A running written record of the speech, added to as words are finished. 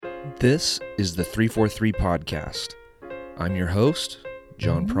This is the 343 Podcast. I'm your host,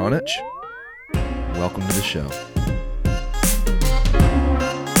 John Pronich. Welcome to the show.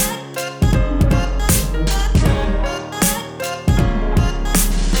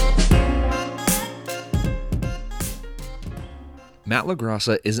 Matt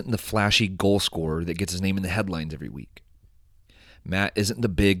LaGrassa isn't the flashy goal scorer that gets his name in the headlines every week. Matt isn't the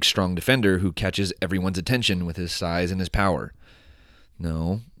big, strong defender who catches everyone's attention with his size and his power.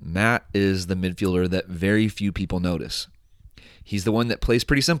 No, Matt is the midfielder that very few people notice. He's the one that plays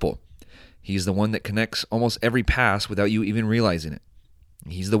pretty simple. He's the one that connects almost every pass without you even realizing it.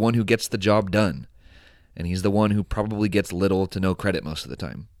 He's the one who gets the job done. And he's the one who probably gets little to no credit most of the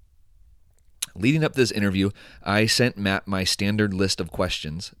time. Leading up to this interview, I sent Matt my standard list of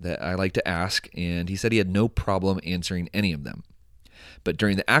questions that I like to ask, and he said he had no problem answering any of them. But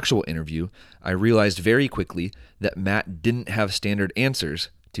during the actual interview, I realized very quickly that Matt didn't have standard answers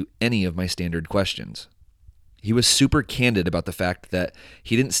to any of my standard questions. He was super candid about the fact that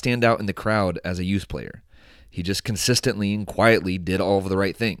he didn't stand out in the crowd as a youth player. He just consistently and quietly did all of the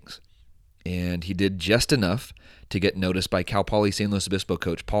right things. And he did just enough to get noticed by Cal Poly San Luis Obispo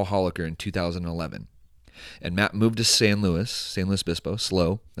coach Paul Holliker in 2011. And Matt moved to San Luis Obispo,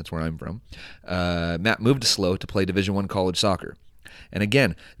 SLO, that's where I'm from. Matt moved to SLO to play Division I college soccer. And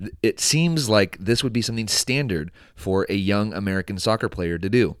again, it seems like this would be something standard for a young American soccer player to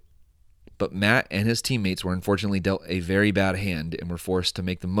do. But Matt and his teammates were unfortunately dealt a very bad hand and were forced to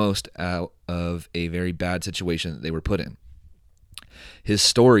make the most out of a very bad situation that they were put in. His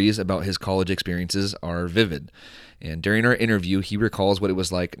stories about his college experiences are vivid. And during our interview, he recalls what it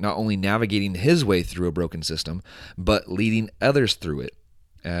was like not only navigating his way through a broken system, but leading others through it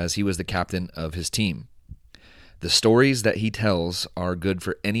as he was the captain of his team. The stories that he tells are good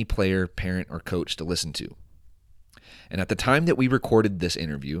for any player, parent, or coach to listen to. And at the time that we recorded this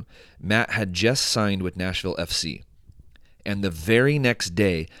interview, Matt had just signed with Nashville FC. And the very next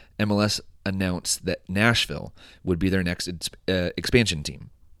day, MLS announced that Nashville would be their next expansion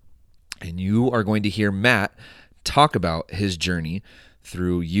team. And you are going to hear Matt talk about his journey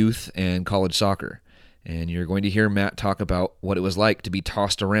through youth and college soccer. And you're going to hear Matt talk about what it was like to be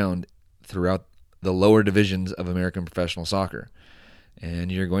tossed around throughout the lower divisions of American professional soccer.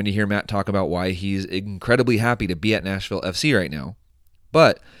 And you're going to hear Matt talk about why he's incredibly happy to be at Nashville FC right now.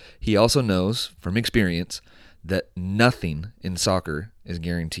 But he also knows from experience that nothing in soccer is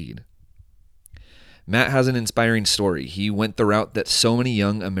guaranteed. Matt has an inspiring story. He went the route that so many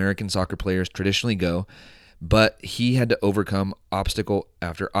young American soccer players traditionally go, but he had to overcome obstacle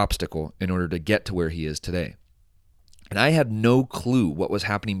after obstacle in order to get to where he is today. And I had no clue what was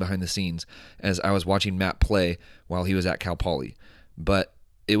happening behind the scenes as I was watching Matt play while he was at Cal Poly. But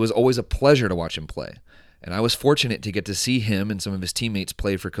it was always a pleasure to watch him play. And I was fortunate to get to see him and some of his teammates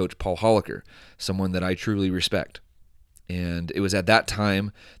play for Coach Paul Holliker, someone that I truly respect. And it was at that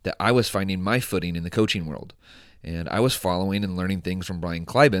time that I was finding my footing in the coaching world. And I was following and learning things from Brian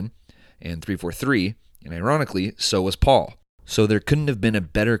Kleiben and 343, and ironically, so was Paul. So there couldn't have been a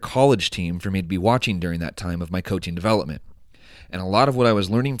better college team for me to be watching during that time of my coaching development. And a lot of what I was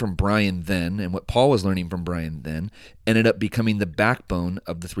learning from Brian then and what Paul was learning from Brian then ended up becoming the backbone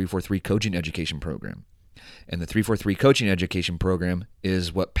of the 343 coaching education program. And the 343 coaching education program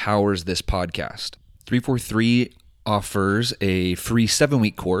is what powers this podcast. 343 offers a free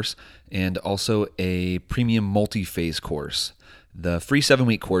 7-week course and also a premium multi-phase course. The free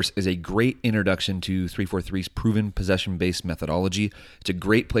 7-week course is a great introduction to 343's proven possession-based methodology. It's a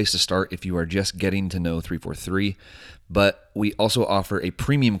great place to start if you are just getting to know 343. But we also offer a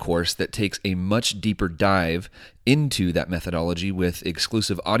premium course that takes a much deeper dive into that methodology with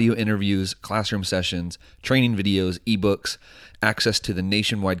exclusive audio interviews, classroom sessions, training videos, ebooks, access to the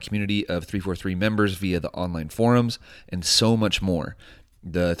nationwide community of 343 members via the online forums, and so much more.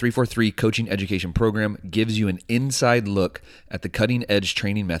 The 343 Coaching Education Program gives you an inside look at the cutting-edge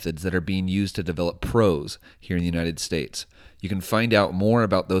training methods that are being used to develop pros here in the United States. You can find out more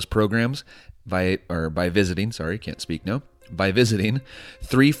about those programs by visiting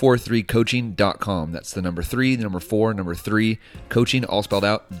 343coaching.com. That's the number 3, the number 4, number 3, coaching, all spelled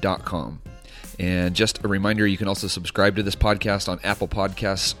out.com. And just a reminder, you can also subscribe to this podcast on Apple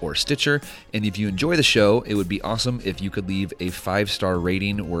Podcasts or Stitcher. And if you enjoy the show, it would be awesome if you could leave a 5-star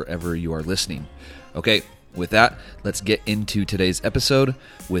rating wherever you are listening. Okay, with that, let's get into today's episode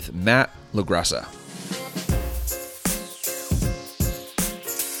with Matt LaGrassa.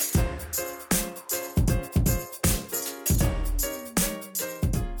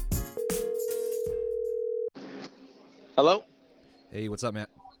 Hello? Hey, what's up, Matt?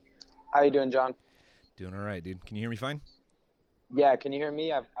 How you doing, John? Doing all right, dude. Can you hear me fine? Yeah, can you hear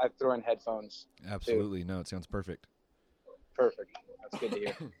me? I've thrown headphones too. Absolutely. No, it sounds perfect. Perfect. That's good to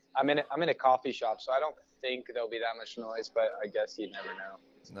hear. I'm in a coffee shop, so I don't think there'll be that much noise, but I guess you never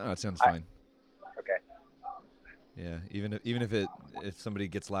know. No, it sounds I fine. Okay. Yeah, even if somebody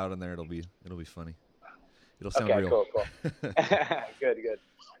gets loud in there, it'll be funny. It'll sound Okay, real. cool, cool. Good.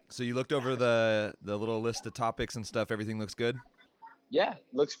 So you looked over the little list of topics and stuff. Everything looks good. Yeah,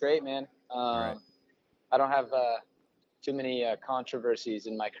 looks great, man. All right. I don't have too many controversies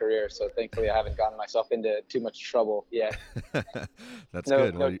in my career, so thankfully I haven't gotten myself into too much trouble yet. That's No,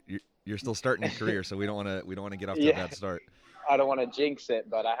 good. no, Well, you're still starting your career, so we don't want to get off to a yeah, bad start. I don't want to jinx it,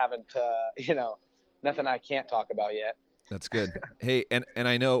 but I haven't, nothing I can't talk about yet. That's good. Hey, and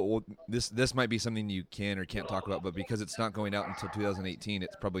I know this might be something you can or can't talk about, but because it's not going out until 2018,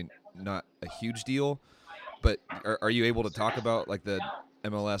 it's probably not a huge deal. But are you able to talk about like the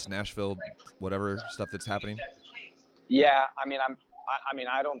MLS Nashville whatever stuff that's happening? Yeah, I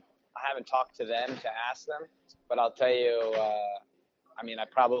haven't talked to them to ask them, but I'll tell you, I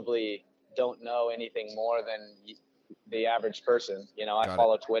probably don't know anything more than the average person. I Got it.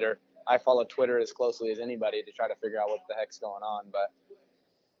 follow Twitter. I follow Twitter as closely as anybody to try to figure out what the heck's going on.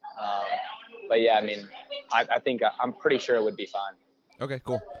 Um, but yeah, I think I'm pretty sure it would be fine. Okay,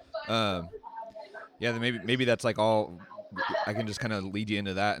 cool. Um, yeah, then maybe that's like all. I can just kind of lead you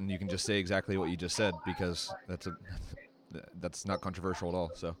into that, and you can just say exactly what you just said because that's not controversial at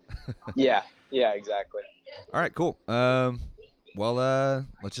all. So, Yeah, exactly. all right, cool. Well,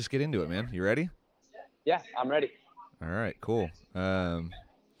 let's just get into it, man. You ready? Yeah, I'm ready. All right, cool.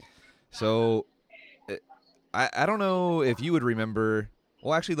 So I don't know if you would remember.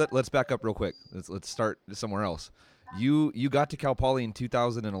 Well, actually, let's back up real quick. Let's start somewhere else. You got to Cal Poly in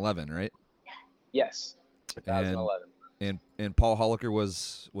 2011, right? Yes, And 2011. and Paul Holliker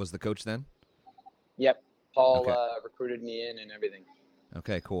was the coach then. Yep, Paul Okay. recruited me in and everything.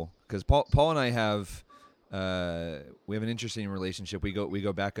 Okay, cool. Because Paul and I have we have an interesting relationship. We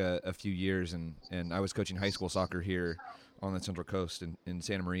go back a few years, and I was coaching high school soccer here on the Central Coast in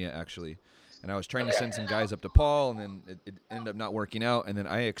Santa Maria actually. And I was trying to send some guys up to Paul, and then it ended up not working out. And then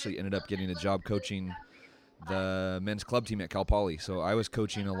I actually ended up getting a job coaching the men's club team at Cal Poly. So I was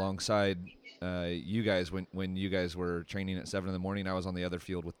coaching alongside you guys when you guys were training at 7 in the morning. I was on the other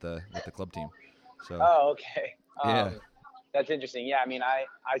field with the club team. So Oh, okay. yeah, That's interesting. Yeah,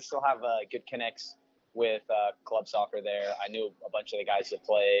 I still have good connects with club soccer there. I knew a bunch of the guys that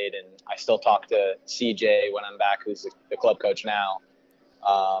played, and I still talk to CJ when I'm back, who's the club coach now,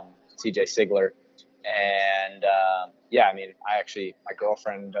 CJ Sigler. And yeah, my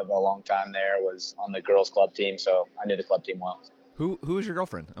girlfriend of a long time there was on the girls club team, so I knew the club team well. who was your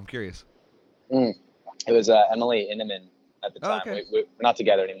girlfriend? I'm curious. Mm. It was Emily Inneman at the Oh, time. okay. We're not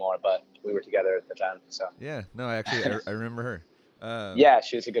together anymore, but we were together at the time. So Yeah, no, I remember her. yeah,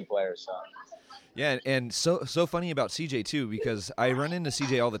 she was a good player. So Yeah, and so funny about CJ too because I run into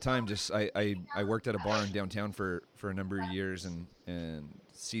CJ all the time. Just I worked at a bar in downtown for a number of years, and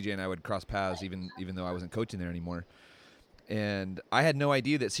CJ and I would cross paths even though I wasn't coaching there anymore. And I had no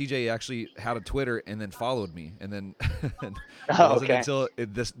idea that CJ actually had a Twitter and then followed me. And then it wasn't okay. until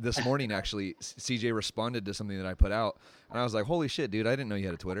this morning actually CJ responded to something that I put out, and I was like, "Holy shit, dude! I didn't know you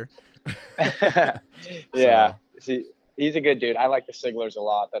had a Twitter." Yeah, So he's a good dude. I like the Siglers a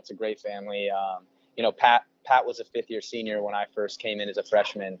lot. That's a great family. Pat was a fifth-year senior when I first came in as a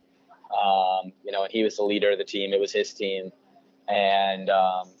freshman. And he was the leader of the team. It was his team. And,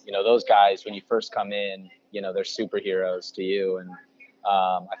 those guys, when you first come in, they're superheroes to you. And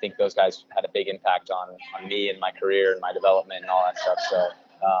I think those guys had a big impact on me and my career and my development and all that stuff. So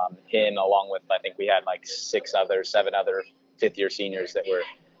him, along with, I think we had like seven other fifth-year seniors that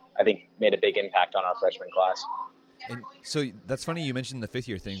I think, made a big impact on our freshman class. And so that's funny you mentioned the 5th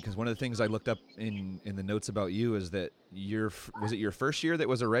year thing because one of the things I looked up in the notes about you is that was it your first year that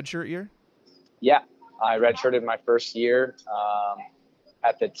was a redshirt year? Yeah, I redshirted my first year.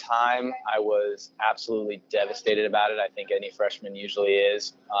 At the time, I was absolutely devastated about it. I think any freshman usually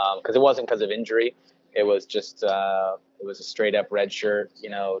is because it wasn't because of injury. It was just it was a straight up redshirt.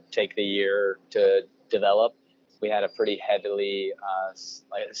 Take the year to develop. We had a pretty heavily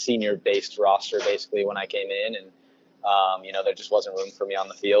senior based roster basically when I came in, and there just wasn't room for me on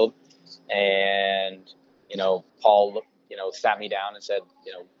the field. And Paul sat me down and said,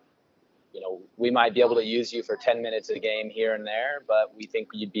 we might be able to use you for 10 minutes a game here and there, but we think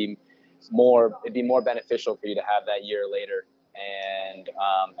it'd be more beneficial for you to have that year later. And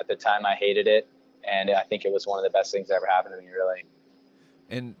at the time I hated it. And I think it was one of the best things that ever happened to me, really.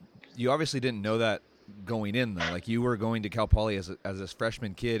 And you obviously didn't know that going in though. Like you were going to Cal Poly as this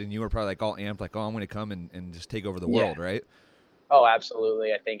freshman kid and you were probably like all amped, like, oh, I'm going to come and just take over the world, right? Oh,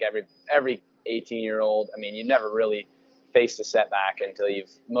 absolutely. I think every 18-year-old. I mean, you never really faced a setback until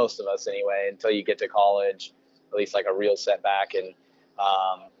most of us anyway, until you get to college, at least like a real setback, and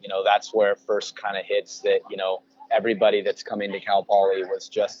that's where it first kind of hits that everybody that's coming to Cal Poly was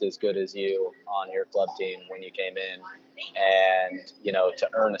just as good as you on your club team when you came in, and to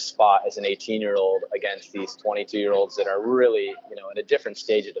earn a spot as an 18-year-old against these 22-year-olds that are really in a different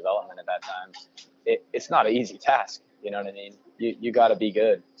stage of development at that time, it's not an easy task. You know what I mean? You got to be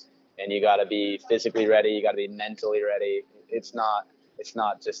good, and you got to be physically ready. You got to be mentally ready. It's not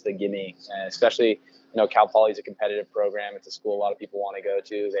just a gimme, and especially Cal Poly is a competitive program. It's a school a lot of people want to go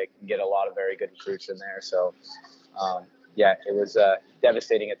to. They can get a lot of very good recruits in there. So, it was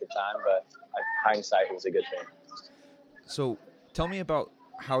devastating at the time, but hindsight, it was a good thing. So tell me about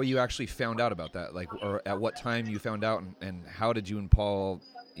how you actually found out about that, like, or at what time you found out, and how did you and Paul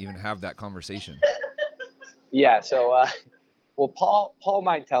even have that conversation? Yeah. So, well, Paul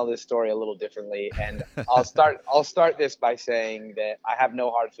might tell this story a little differently, and I'll start this by saying that I have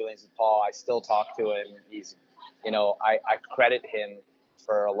no hard feelings with Paul. I still talk to him. He's, I credit him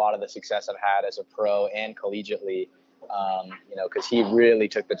for a lot of the success I've had as a pro and collegiately, because he really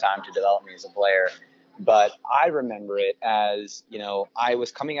took the time to develop me as a player. But I remember it as, I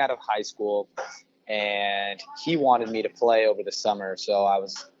was coming out of high school, and he wanted me to play over the summer. So I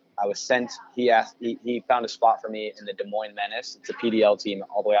was sent. He found a spot for me in the Des Moines Menace. It's a PDL team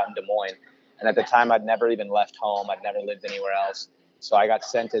all the way out in Des Moines. And at the time, I'd never even left home. I'd never lived anywhere else. So I got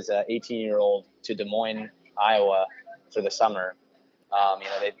sent as an 18-year-old to Des Moines, Iowa, for the summer.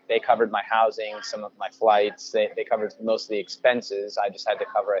 They covered my housing, some of my flights. They covered most of the expenses. I just had to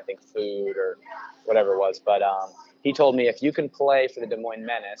cover, I think, food or whatever it was. But he told me, if you can play for the Des Moines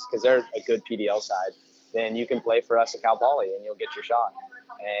Menace, because they're a good PDL side, then you can play for us at Cal Poly and you'll get your shot.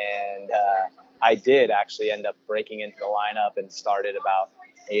 And I did actually end up breaking into the lineup and started about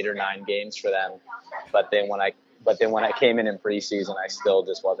 8 or 9 games for them. But then when I came in preseason, I still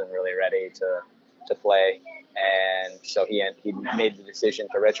just wasn't really ready to play. And so he made the decision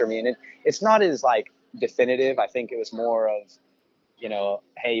to redshirt me. And it's not as like definitive. I think it was more of,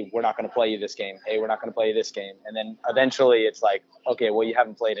 hey, we're not going to play you this game. Hey, we're not going to play you this game. And then eventually it's like, okay, well, you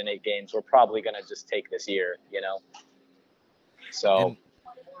haven't played in 8 games. We're probably going to just take this year, So.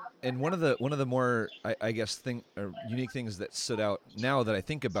 And one of the more, I guess, unique things that stood out now that I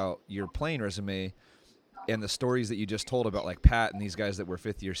think about your playing resume and the stories that you just told about, like Pat and these guys that were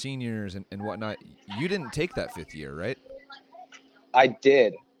fifth-year seniors and whatnot, you didn't take that 5th year, right? I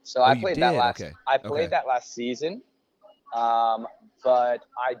did. So I played that last. Okay. I played that last season. But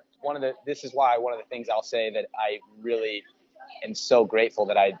this is why one of the things I'll say that I really am so grateful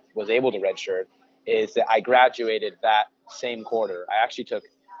that I was able to redshirt is that I graduated that same quarter. I actually took,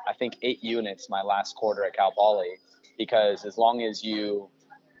 I think, 8 units my last quarter at Cal Poly, because as long as you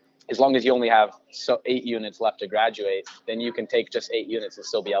only have 8 units left to graduate, then you can take just 8 units and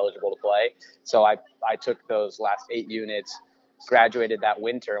still be eligible to play. So I took those last 8 units, graduated that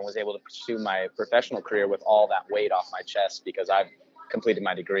winter, and was able to pursue my professional career with all that weight off my chest because I've completed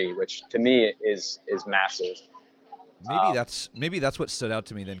my degree, which to me is massive. Maybe that's what stood out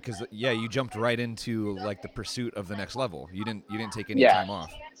to me then, because you jumped right into like the pursuit of the next level. You didn't take any time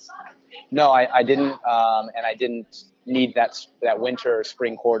off. No, I didn't, and I didn't need that winter or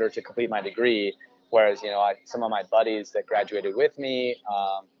spring quarter to complete my degree. Whereas some of my buddies that graduated with me,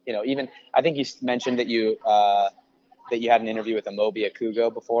 even I think you mentioned that you had an interview with Amobi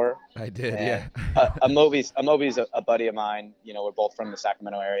Akugo before. I did, and, yeah. Amobi's a buddy of mine. We're both from the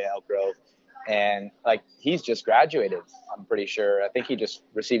Sacramento area, Elk Grove. And like, he's just graduated, I'm pretty sure. I think he just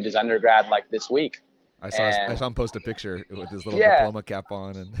received his undergrad like this week. I saw him post a picture with his little diploma cap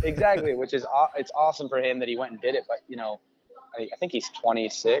on. And Exactly, which is it's awesome for him that he went and did it. But I think he's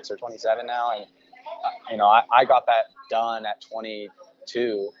 26 or 27 now, and I got that done at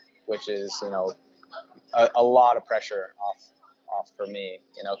 22, which is a lot of pressure off for me,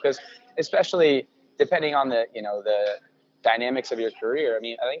 because especially depending on the dynamics of your career. I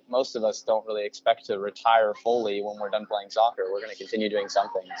mean, I think most of us don't really expect to retire fully when we're done playing soccer. We're going to continue doing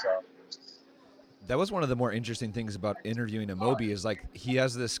something. So that was one of the more interesting things about interviewing Amobi, is like, he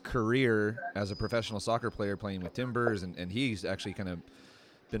has this career as a professional soccer player playing with Timbers, and he's actually kind of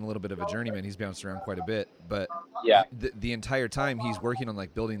been a little bit of a journeyman. He's bounced around quite a bit, but the entire time he's working on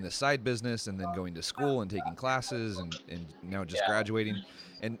like building this side business and then going to school and taking classes and now just graduating.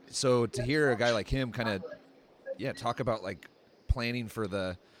 And so to hear a guy like him kind of talk about like planning for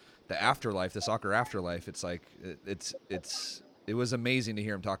the afterlife, the soccer afterlife, it's like it was amazing to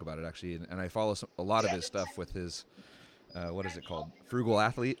hear him talk about it, actually. And I follow a lot of his stuff with his what is it called? Frugal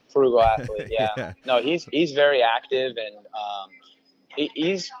athlete. Frugal athlete. Yeah. Yeah. No, he's very active, and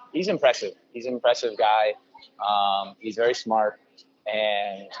he's impressive. He's an impressive guy. He's very smart,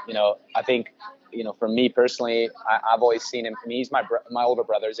 and I think for me personally, I've always seen him. I mean, he's my older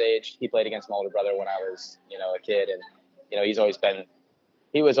brother's age. He played against my older brother when I was a kid, and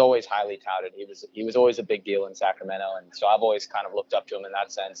he was always highly touted. He was always a big deal in Sacramento, and so I've always kind of looked up to him in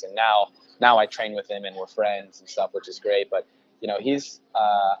that sense. And now I train with him and we're friends and stuff, which is great. But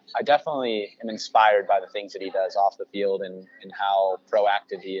I definitely am inspired by the things that he does off the field, and how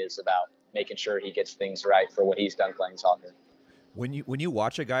proactive he is about making sure he gets things right for what he's done playing soccer. When you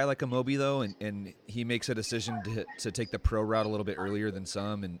watch a guy like Amobi though, and he makes a decision to take the pro route a little bit earlier than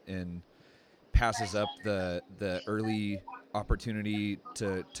some, and passes up the early opportunity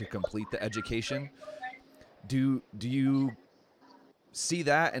to complete the education, do you see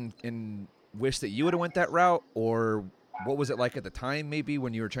that and wish that you would have went that route, or what was it like at the time maybe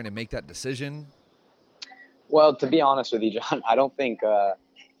when you were trying to make that decision? Well, to be honest with you, John, I don't think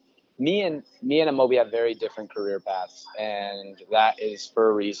me and Amobi have very different career paths, and that is for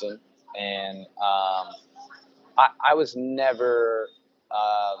a reason. And I was never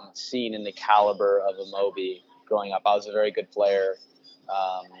seen in the caliber of Amobi growing up. I was a very good player.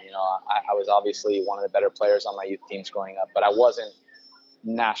 I was obviously one of the better players on my youth teams growing up, but I wasn't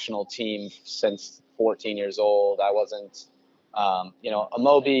national team since 14 years old. I wasn't,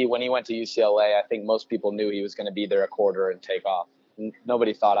 Amobi, when he went to UCLA, I think most people knew he was going to be there a quarter and take off.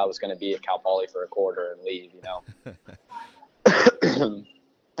 Nobody thought I was going to be at Cal Poly for a quarter and leave,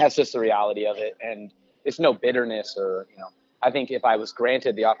 That's just the reality of it. And it's no bitterness I think if I was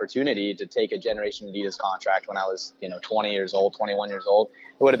granted the opportunity to take a Generation Adidas contract when I was, 20 years old, 21 years old,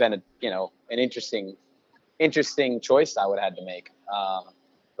 it would have been an interesting choice I would have had to make.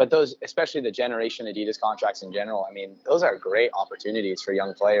 But those, especially the Generation Adidas contracts in general, I mean, those are great opportunities for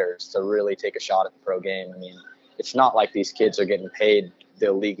young players to really take a shot at the pro game. I mean, it's not like these kids are getting paid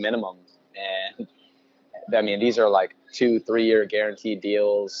the league minimum. And I mean, these are like 2-3 year guaranteed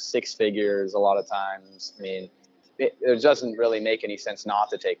deals, 6 figures a lot of times. I mean, it doesn't really make any sense not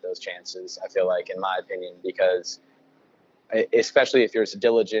to take those chances, I feel like, in my opinion, because especially if you're as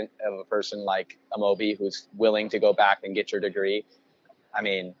diligent of a person like Amobi, who's willing to go back and get your degree, I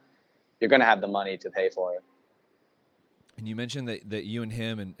mean, you're going to have the money to pay for it. And you mentioned that you and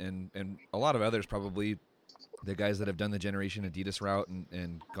him and a lot of others, probably the guys that have done the Generation Adidas route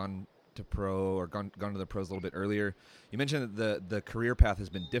and gone to pro or gone to the pros a little bit earlier, you mentioned that the career path has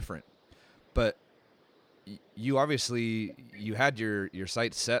been different, but you obviously you had your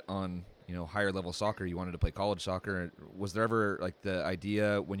sights set on higher level soccer. You wanted to play college soccer. Was there ever like the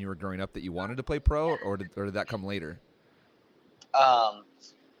idea when you were growing up that you wanted to play pro, or did that come later?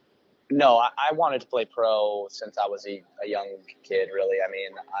 No, I wanted to play pro since I was a young kid, really. I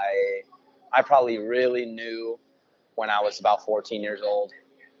mean, I probably really knew when I was about 14 years old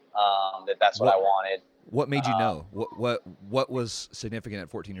that's what I wanted. What made you know? What was significant at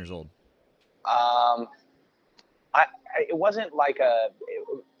 14 years old? It wasn't like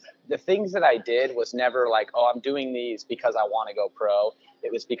the things that I did was never like, oh, I'm doing these because I want to go pro.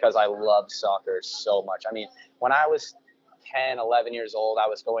 It was because I loved soccer so much. I mean, when I was 10, 11 years old, I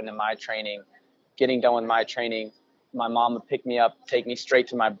was going to my training, getting done with my training. My mom would pick me up, take me straight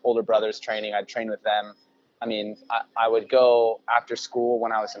to my older brother's training. I'd train with them. I mean, I would go after school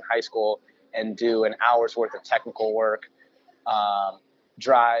when I was in high school and do an hour's worth of technical work,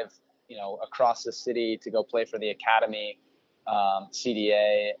 drive, across the city to go play for the academy,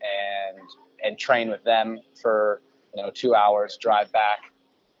 CDA, and train with them for, 2 hours, drive back.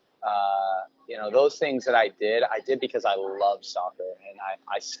 Those things that I did because I loved soccer, and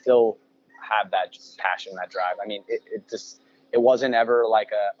I still have that passion, that drive. I mean, it wasn't ever like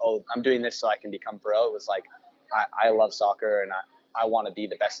I'm doing this so I can become pro. It was like, I love soccer, and I want to be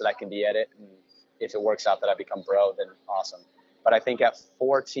the best that I can be at it. And if it works out that I become pro, then awesome. But I think at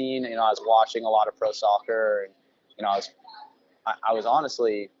 14, I was watching a lot of pro soccer, and I was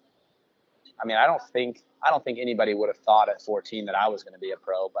honestly, I mean, I don't think anybody would have thought at 14 that I was going to be a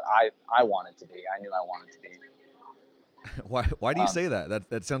pro, but I wanted to be. I knew I wanted to be. Why do you say that?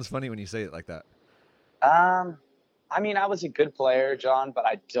 That sounds funny when you say it like that. I mean, I was a good player, John, but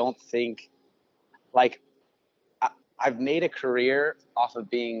I don't think, like, I've made a career off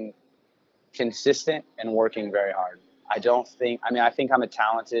of being consistent and working very hard. I think I'm a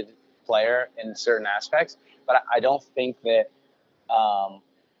talented player in certain aspects, but I don't think that,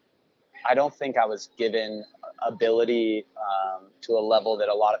 I don't think I was given ability to a level that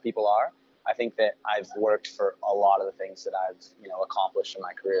a lot of people are. I think that I've worked for a lot of the things that I've, accomplished in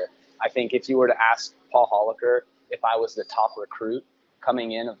my career. I think if you were to ask Paul Holliker if I was the top recruit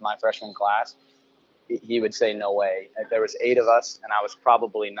coming in of my freshman class, he would say no way. There was 8 of us, and I was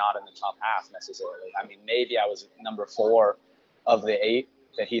probably not in the top half necessarily. I mean, maybe I was number 4 of the 8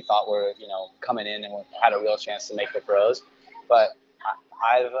 that he thought were, coming in and had a real chance to make the pros. But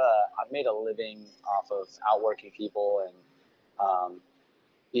I've made a living off of outworking people and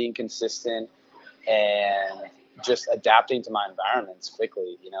being consistent and just adapting to my environments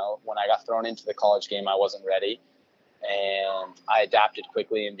quickly. When I got thrown into the college game, I wasn't ready, and I adapted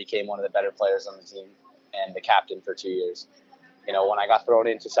quickly and became one of the better players on the team and the captain for 2 years. When I got thrown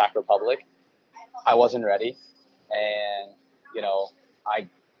into Sac Republic, I wasn't ready, and I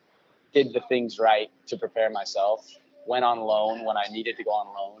did the things right to prepare myself, went on loan when I needed to go on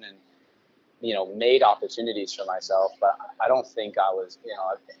loan, and made opportunities for myself. But I don't think I was,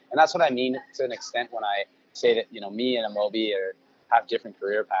 and that's what I mean to an extent when I say that, me and Amobi have different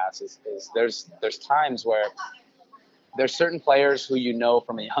career paths is there's times where there's certain players who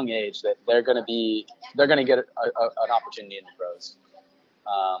from a young age that they're going to get an opportunity in the pros.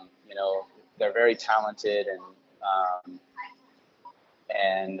 They're very talented and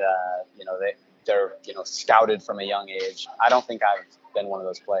they're scouted from a young age. I don't think I've been one of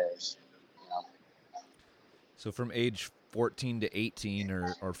those players. So from age 14 to 18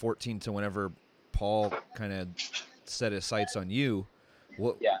 or 14 to whenever Paul kind of set his sights on you,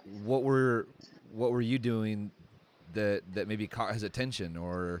 what were you doing that maybe caught his attention,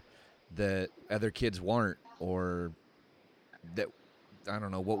 or that other kids weren't, or that, I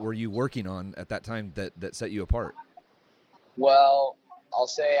don't know, what were you working on at that time that set you apart? Well, I'll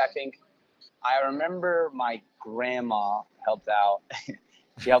say I remember my grandma helped out.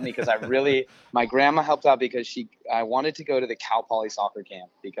 She helped me because my grandma helped out because I wanted to go to the Cal Poly soccer camp,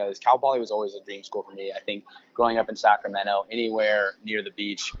 because Cal Poly was always a dream school for me. I think growing up in Sacramento, anywhere near the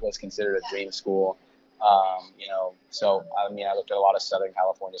beach was considered a dream school. So, I looked at a lot of Southern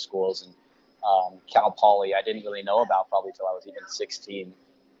California schools, and Cal Poly I didn't really know about probably till I was even 16.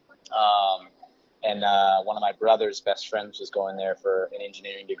 And one of my brother's best friends was going there for an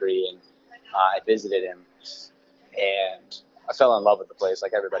engineering degree, and I visited him, and I fell in love with the place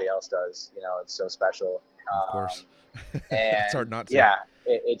like everybody else does. It's so special. Of course. And it's hard not to. Yeah,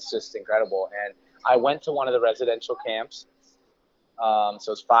 it's just incredible. And I went to one of the residential camps.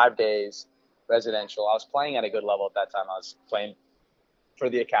 So it's 5 days residential. I was playing at a good level at that time. I was playing for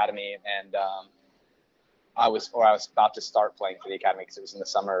the academy, and I was about to start playing for the academy because it was in the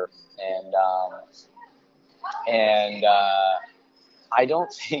summer. And I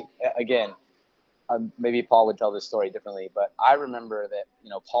don't think, again, maybe Paul would tell this story differently, but I remember that,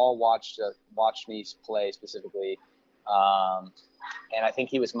 Paul watched me play specifically. And I think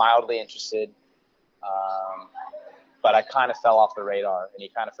he was mildly interested. But I kind of fell off the radar, and he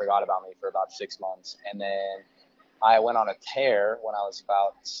kind of forgot about me for about 6 months. And then I went on a tear when I was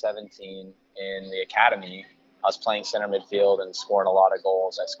about 17 in the academy. I was playing center midfield and scoring a lot of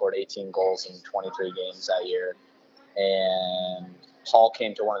goals. I scored 18 goals in 23 games that year. And Paul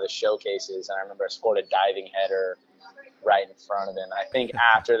came to one of the showcases, and I remember I scored a diving header right in front of him. And I think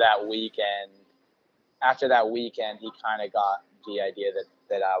after that weekend, he kind of got the idea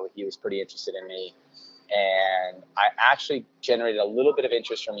that he was pretty interested in me. And I actually generated a little bit of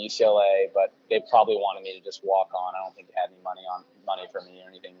interest from UCLA, but they probably wanted me to just walk on. I don't think they had any money for me or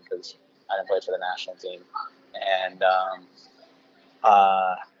anything, because I didn't play for the national team. And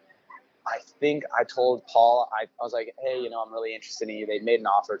I think I told Paul, I was like, hey, I'm really interested in you. They made an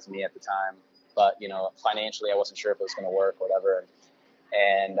offer to me at the time, but, financially I wasn't sure if it was going to work or whatever.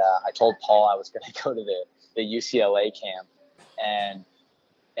 And I told Paul I was going to go to the UCLA camp, and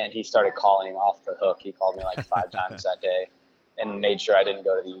he started calling off the hook. He called me like 5 times that day and made sure I didn't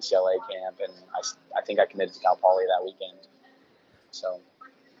go to the UCLA camp. And I think I committed to Cal Poly that weekend. So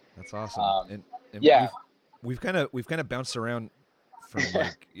that's awesome. And yeah, we've kind of bounced around from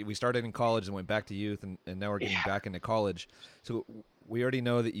we started in college and went back to youth, and now we're getting back into college. So we already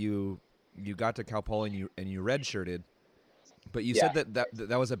know that you got to Cal Poly and you redshirted, but you said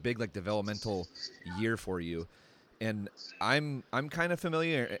that was a big developmental year for you. And I'm kind of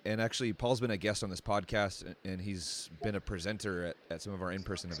familiar, and actually Paul's been a guest on this podcast, and he's been a presenter at some of our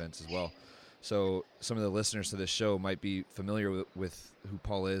in-person events as well. So some of the listeners to this show might be familiar with who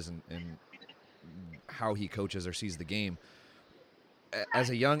Paul is and how he coaches or sees the game. As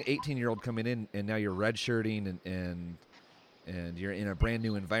a young 18-year-old coming in, and now you're redshirting and you're in a brand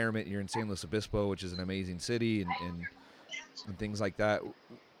new environment. You're in San Luis Obispo, which is an amazing city, and things like that.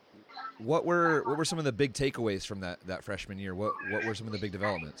 What were some of the big takeaways from that freshman year? What were some of the big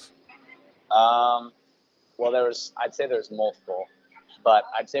developments? Well, I'd say there's multiple. But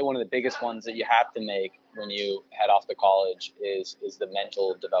I'd say one of the biggest ones that you have to make when you head off to college is the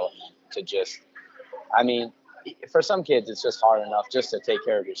mental development to just, I mean, for some kids, it's just hard enough just to take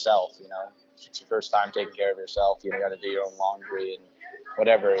care of yourself. It's your first time taking care of yourself. You got to do your own laundry and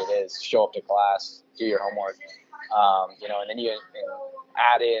whatever it is, show up to class, do your homework, and then you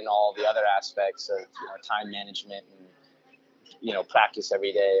add in all the other aspects of, time management and, practice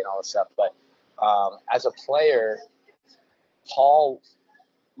every day and all this stuff. But as a player, Paul,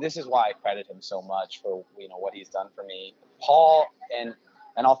 this is why I credit him so much for, what he's done for me. Paul, and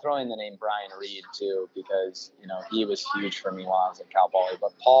I'll throw in the name Brian Reed too, because, he was huge for me while I was at Cal Poly.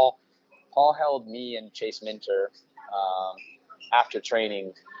 But Paul held me and Chase Minter after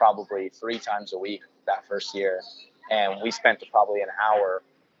training probably 3 times a week that first year. And we spent probably an hour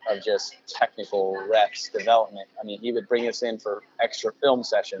of just technical reps development. I mean, he would bring us in for extra film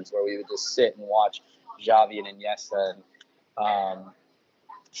sessions where we would just sit and watch Xavi and Iniesta and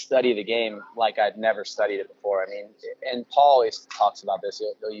study the game like I'd never studied it before. I mean, and Paul always talks about this.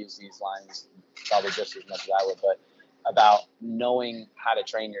 He'll use these lines probably just as much as I would, but about knowing how to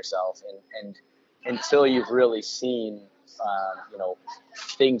train yourself. And until you've really seen,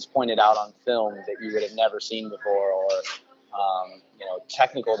 things pointed out on film that you would have never seen before, or,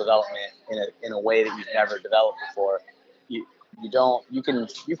 technical development in a way that you've never developed before, you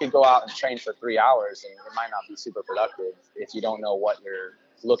can go out and train for 3 hours and it might not be super productive if you don't know what you're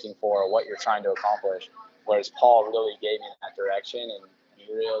looking for or what you're trying to accomplish. Whereas Paul really gave me that direction and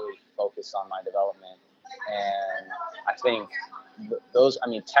really focused on my development. And I think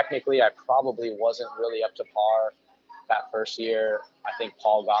technically I probably wasn't really up to par that first year. I think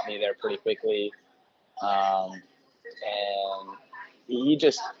Paul got me there pretty quickly. And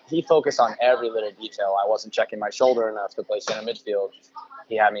he focused on every little detail. I wasn't checking my shoulder enough to play center midfield.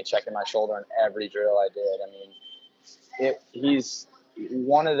 He had me checking my shoulder on every drill I did. I mean, he's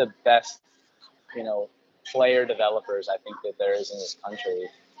one of the best, player developers I think that there is in this country,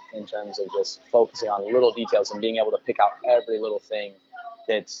 in terms of just focusing on little details and being able to pick out every little thing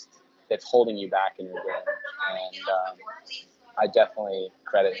that's holding you back in your game. And I definitely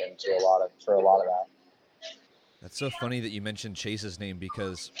credit him for a lot of that. That's so funny that you mentioned Chase's name,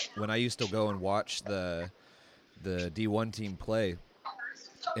 because when I used to go and watch the D1 team play,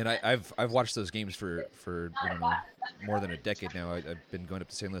 and I've watched those games for I don't know, more than a decade now. I've been going up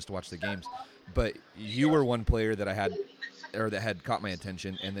to St. Louis to watch the games, but you were one player that that had caught my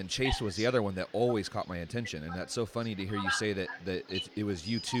attention, and then Chase was the other one that always caught my attention. And that's so funny to hear you say that it was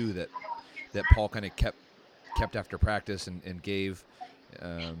you two that Paul kind of kept after practice and gave.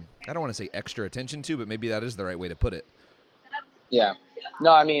 I don't want to say extra attention to, but maybe that is the right way to put it. Yeah.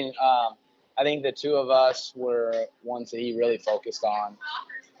 No, I mean, I think the two of us were ones that he really focused on.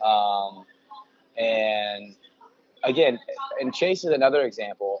 And again, and Chase is another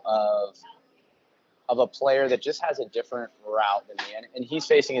example of a player that just has a different route than me. And he's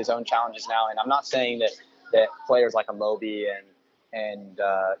facing his own challenges now. And I'm not saying that players like Amobi and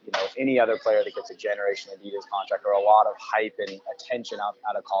any other player that gets a Generation Adidas contract or a lot of hype and attention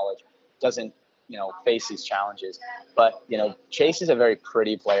out of college doesn't, face these challenges. But, Chase is a very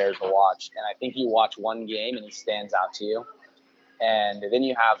pretty player to watch. And I think you watch one game and he stands out to you. And then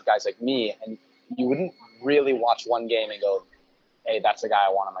you have guys like me, and you wouldn't really watch one game and go, hey, that's the guy I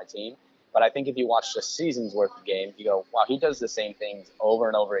want on my team. But I think if you watch a season's worth of game, you go, wow, he does the same things over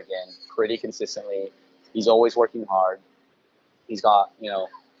and over again, pretty consistently. He's always working hard. He's got,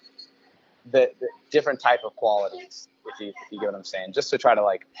 the different type of qualities, if you get what I'm saying, just to try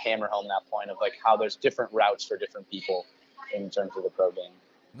to hammer home that point of how there's different routes for different people in terms of the pro game.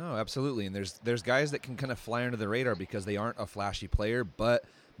 No, absolutely. And there's guys that can kind of fly under the radar because they aren't a flashy player, but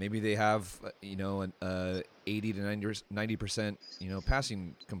maybe they have, an 80 to 90%,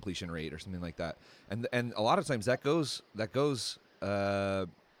 passing completion rate or something like that. And a lot of times that goes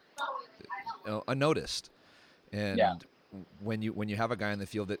unnoticed. And yeah. When you have a guy in the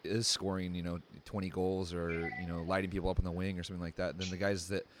field that is scoring, 20 goals or, lighting people up in the wing or something like that, then the guys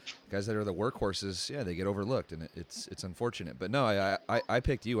that are the workhorses, yeah, they get overlooked, and it's unfortunate. But no, I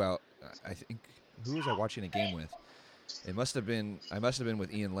picked you out. I think, who was I watching a game with? I must have been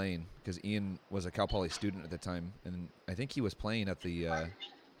with Ian Lane, because Ian was a Cal Poly student at the time, and I think he was playing at the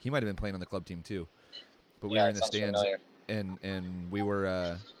he might have been playing on the club team too. But we were in the stands, familiar. and we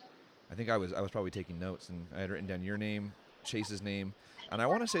were I think I was probably taking notes, and I had written down your name, Chase's name, and I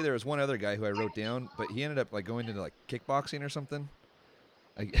want to say there was one other guy who I wrote down, but he ended up going into kickboxing or something.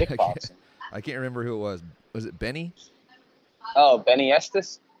 Kickboxing. I can't remember who it was. Was it Benny? Oh, Benny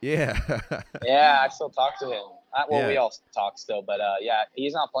Estes? Yeah. Yeah, I still talk to him. Yeah. We all talk still, but yeah,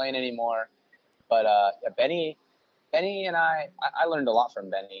 he's not playing anymore. But Benny, Benny and I learned a lot from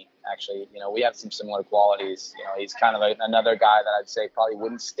Benny, actually. We have some similar qualities. He's kind of another guy that I'd say probably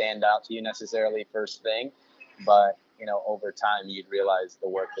wouldn't stand out to you necessarily first thing, but, over time you'd realize the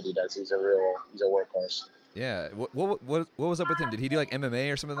work that he does. He's a workhorse. Yeah. What was up with him? Did he do like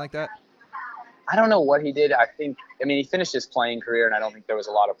MMA or something like that? I don't know what he did. He finished his playing career, and I don't think there was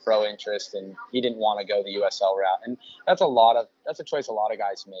a lot of pro interest, and he didn't want to go the USL route. And that's a choice a lot of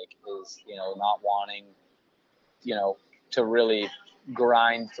guys make, is, not wanting, to really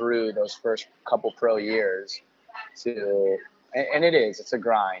grind through those first couple pro years and it's a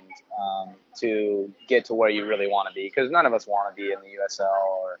grind, to get to where you really want to be, because none of us want to be in the USL,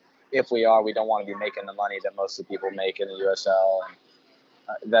 or if we are, we don't want to be making the money that most of the people make in the USL.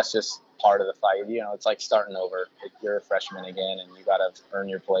 And that's just part of the fight. It's like starting over. You're a freshman again, and you got to earn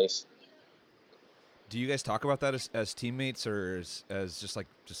your place. Do you guys talk about that as teammates, or as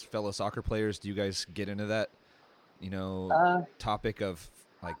just fellow soccer players? Do you guys get into that, topic of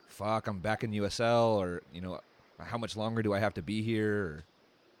like, fuck, I'm back in USL, or, how much longer do I have to be here? Or...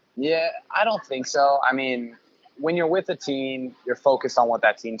 Yeah, I don't think so. When you're with a team, you're focused on what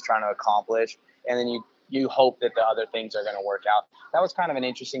that team's trying to accomplish, and then you hope that the other things are going to work out. That was kind of an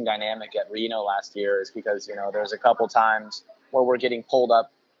interesting dynamic at Reno last year, is because, there's a couple times where we're getting pulled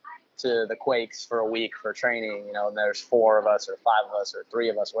up to the Quakes for a week for training, and there's 4 of us or 5 of us or 3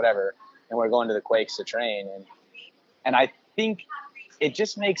 of us, whatever, and we're going to the Quakes to train. And I think it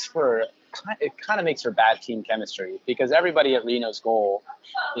just makes for bad team chemistry, because everybody at Reno's goal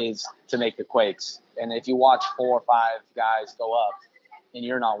is to make the Quakes. And if you watch 4 or 5 guys go up and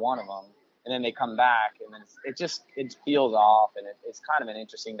you're not one of them, and then they come back, and then it feels off, and it's kind of an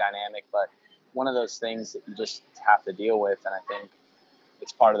interesting dynamic, but one of those things that you just have to deal with. And I think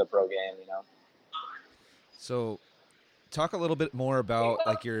it's part of the pro game, So talk a little bit more about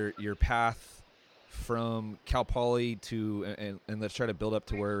like your path from Cal Poly to, and let's try to build up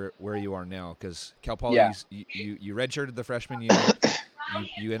to where you are now, because Cal Poly, you redshirted the freshman year.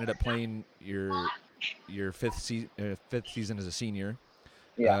 You ended up playing your fifth season as a senior.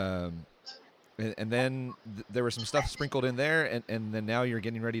 Yeah. And then there was some stuff sprinkled in there, and then now you're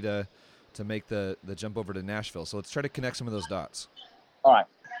getting ready to make the jump over to Nashville. So let's try to connect some of those dots. All right,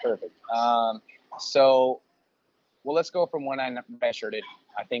 perfect. Let's go from when I redshirted.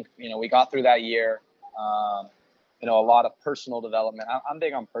 I think, we got through that year. A lot of personal development. I'm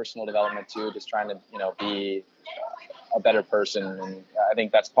big on personal development too, just trying to, be a better person. And I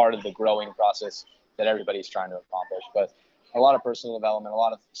think that's part of the growing process that everybody's trying to accomplish. But a lot of personal development, a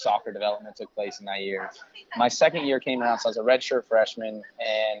lot of soccer development took place in that year. My second year came around, so I was a redshirt freshman.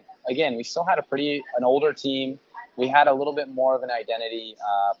 And again, we still had an older team. We had a little bit more of an identity.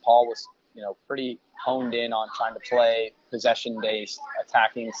 Paul was, pretty honed in on trying to play possession-based,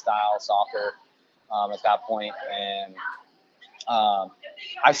 attacking style soccer at that point. And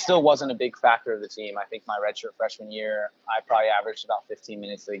I still wasn't a big factor of the team. I think my redshirt freshman year, I probably averaged about 15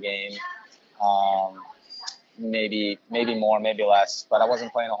 minutes of the game. Maybe more, maybe less, but I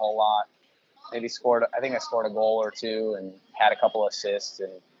wasn't playing a whole lot. I think I scored a goal or 2 and had a couple assists.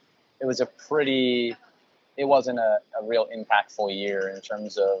 And it wasn't a real impactful year in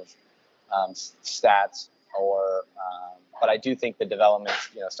terms of stats, but I do think the development,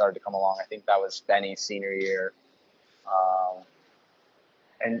 started to come along. I think that was Benny's senior year.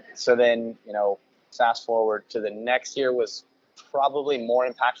 And so then, fast forward to the next year was probably more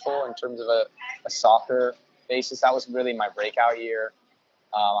impactful in terms of a soccer basis. That was really my breakout year.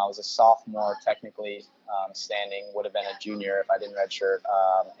 I was a sophomore technically, standing, would have been a junior if I didn't redshirt.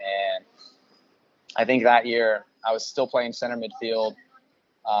 And I think that year I was still playing center midfield.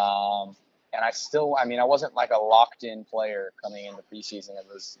 And I wasn't like a locked in player coming into preseason. It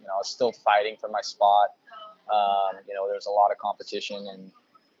was, I was still fighting for my spot. There was a lot of competition and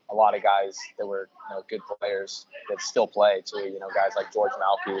a lot of guys that were, good players that still play too. Guys like George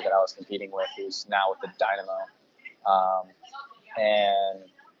Malky that I was competing with, who's now with the Dynamo. And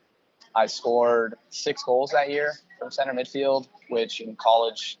I scored 6 goals that year from center midfield, which in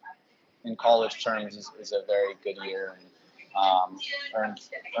college terms is a very good year. And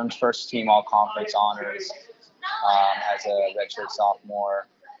earned first team all conference honors as a redshirt sophomore,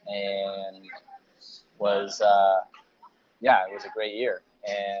 and it was a great year.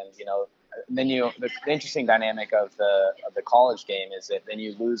 And then the interesting dynamic of the college game is that then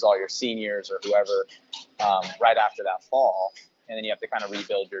you lose all your seniors or whoever right after that fall, and then you have to kind of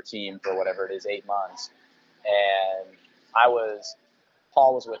rebuild your team for whatever it is, 8 months. And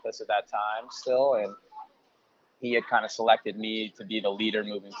Paul was with us at that time still, and he had kind of selected me to be the leader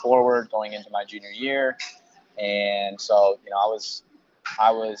moving forward going into my junior year. And so,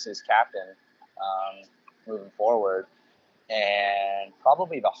 I was his captain. moving forward. And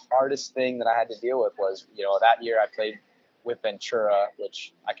probably the hardest thing that I had to deal with was, that year I played with Ventura,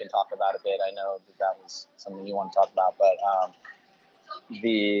 which I can talk about a bit. I know that was something you want to talk about, but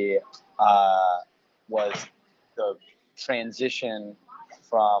was the transition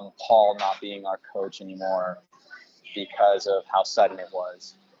from Paul not being our coach anymore because of how sudden it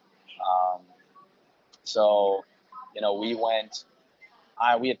was. So,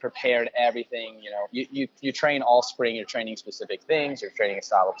 we had prepared everything. You train all spring. You're training specific things. You're training a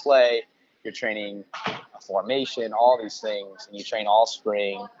style of play. You're training a formation, all these things, and you train all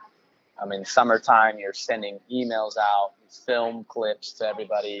spring. Summertime, you're sending emails out, film clips to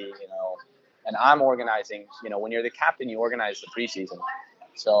everybody, and I'm organizing. When you're the captain, you organize the preseason.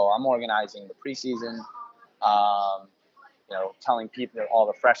 So I'm organizing the preseason, telling people, all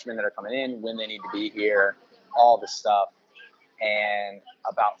the freshmen that are coming in, when they need to be here, all this stuff. And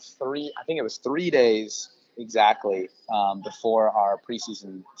about 3 days exactly before our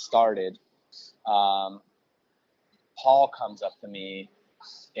preseason started, Paul comes up to me,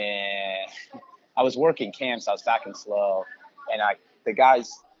 and I was working camps. I was back in slow, and the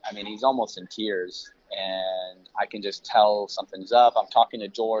guy's, he's almost in tears, and I can just tell something's up. I'm talking to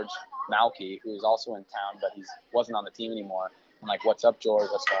George Malky, who's also in town, but he wasn't on the team anymore. I'm like, "What's up,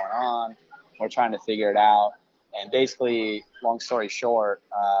 George? What's going on?" We're trying to figure it out. And basically, long story short,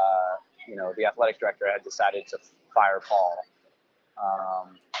 the athletic director had decided to fire Paul.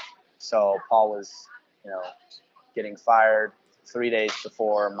 So Paul was, getting fired 3 days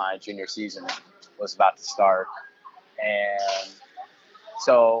before my junior season was about to start. And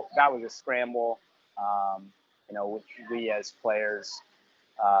so that was a scramble. We as players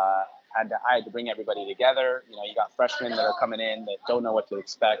I had to bring everybody together. You got freshmen that are coming in that don't know what to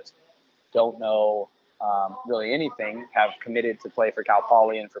expect, don't know really anything, have committed to play for Cal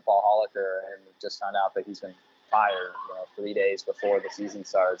Poly and for Paul Holliker, and just found out that he's been fired 3 days before the season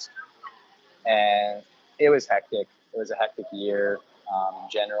starts. And it was hectic. It was a hectic year in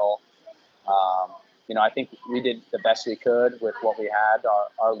general. I think we did the best we could with what we had.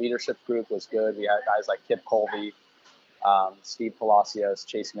 Our leadership group was good. We had guys like Kip Colby, Steve Palacios,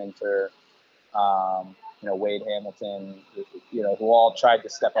 Chase Minter, Wade Hamilton, who all tried to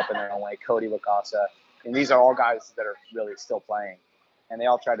step up in their own way, Cody Lacasa. And these are all guys that are really still playing, and they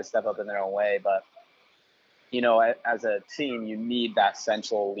all tried to step up in their own way. But, as a team, you need that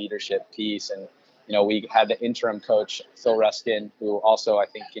central leadership piece. And, we had the interim coach, Phil Ruskin, who also, I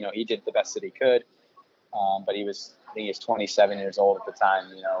think, he did the best that he could. But he was 27 years old at the time,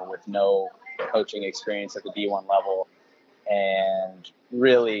 with no coaching experience at the D1 level. And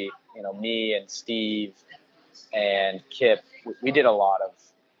really, me and Steve and Kip, we did a lot of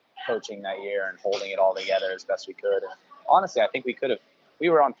coaching that year and holding it all together as best we could. And honestly, I think we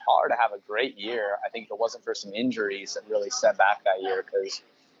were on par to have a great year. I think if it wasn't for some injuries that really set back that year, because,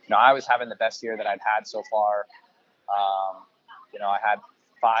 I was having the best year that I'd had so far. I had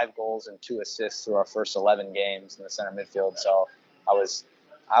 5 goals and 2 assists through our first 11 games in the center midfield. So I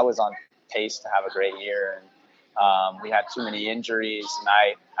was on pace to have a great year. And we had too many injuries, and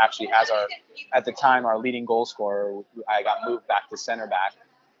I actually, at the time, our leading goal scorer, I got moved back to center back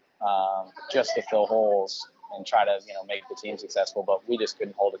just to fill holes and try to, make the team successful. But we just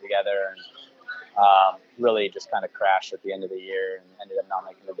couldn't hold it together, and really just kind of crashed at the end of the year and ended up not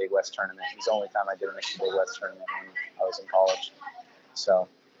making the Big West tournament. It was the only time I didn't make the Big West tournament when I was in college. So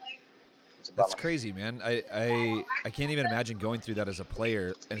that's crazy, man. I can't even imagine going through that as a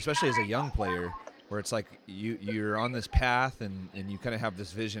player, and especially as a young player, where it's like you're on this path and you kind of have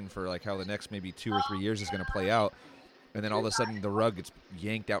this vision for like how the next maybe 2 or 3 years is going to play out, and then all of a sudden the rug gets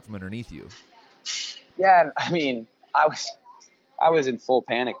yanked out from underneath you. Yeah, I was in full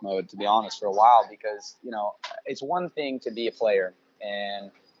panic mode, to be honest, for a while, because it's one thing to be a player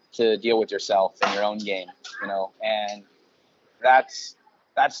and to deal with yourself and your own game, and that's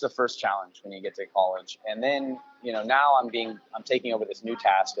the first challenge when you get to college. And then, now I'm taking over this new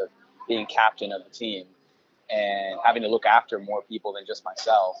task of being captain of the team and having to look after more people than just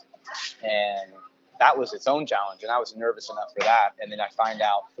myself. And that was its own challenge. And I was nervous enough for that. And then I find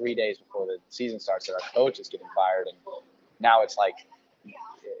out 3 days before the season starts that our coach is getting fired. And now it's like,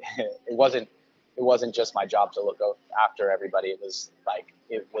 it wasn't just my job to look after everybody. It was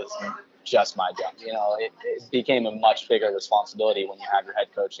just my job. It became a much bigger responsibility when you have your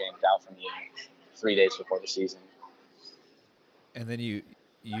head coach yanked out from you 3 days before the season. And then you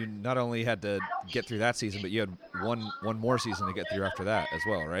not only had to get through that season, but you had one more season to get through after that as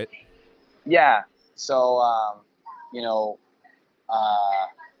well, right? Yeah. So,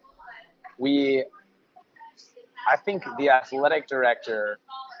 I think the athletic director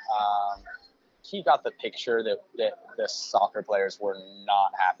he got the picture that the soccer players were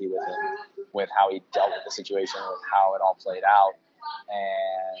not happy with him, with how he dealt with the situation, with how it all played out.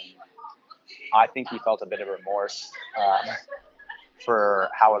 And I think he felt a bit of remorse for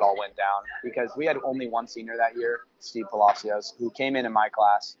how it all went down, because we had only one senior that year, Steve Palacios, who came in my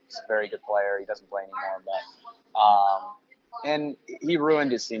class. He's a very good player. He doesn't play anymore, but and he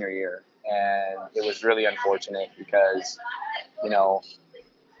ruined his senior year. And it was really unfortunate because,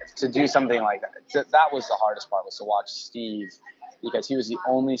 to do something like that was the hardest part, was to watch Steve, because he was the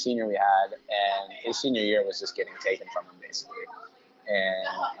only senior we had, and his senior year was just getting taken from him, basically.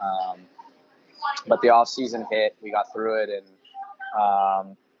 And but the off season hit, we got through it, and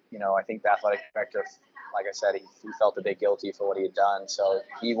I think the athletic director, like I said, he felt a bit guilty for what he had done, so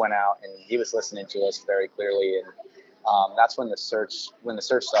he went out and he was listening to us very clearly, and that's when the search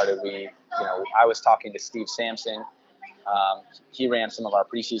started. I was talking to Steve Sampson. He ran some of our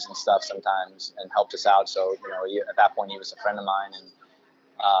preseason stuff sometimes and helped us out. So, at that point he was a friend of mine. And,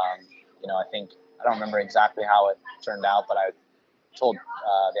 I don't remember exactly how it turned out, but I told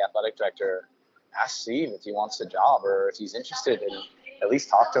the athletic director, ask Steve if he wants the job or if he's interested, and at least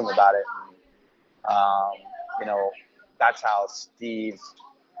talk to him about it. And, that's how Steve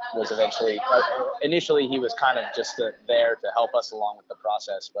was eventually, initially he was kind of just there to help us along with the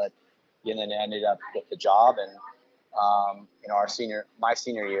process, but then ended up with the job. And my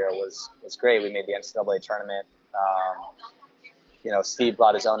senior year was great. We made the NCAA tournament. Steve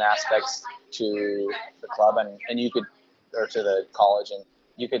brought his own aspects to the club or to the college, and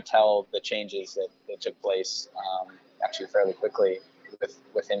you could tell the changes that took place actually fairly quickly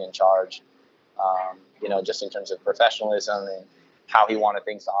with him in charge. Just in terms of professionalism and how he wanted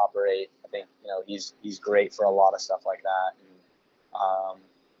things to operate. I think, he's great for a lot of stuff like that. And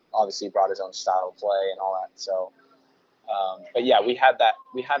obviously brought his own style of play and all that. So, but yeah, we had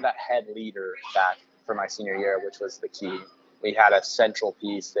that head leader back for my senior year, which was the key. We had a central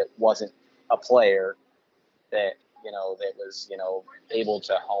piece that wasn't a player, that was able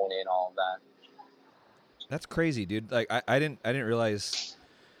to hone in all of that. That's crazy, dude. Like I didn't realize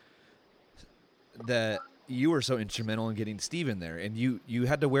that you were so instrumental in getting Steve in there, and you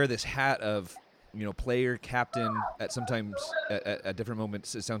had to wear this hat of player, captain at sometimes at different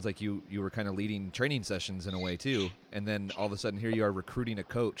moments. It sounds like you were kind of leading training sessions in a way too, and then all of a sudden here you are recruiting a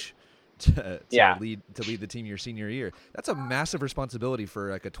coach to lead the team your senior year. That's a massive responsibility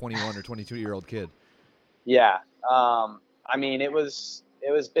for like a 21 or 22-year-old kid. Yeah. It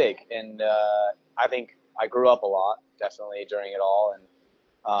was big, and I think I grew up a lot, definitely, during it all. And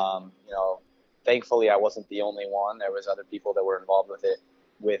thankfully I wasn't the only one. There was other people that were involved with it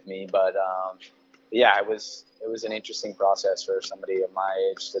with me, but yeah, it was an interesting process for somebody of my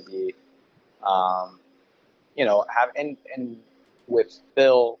age to be, have, and with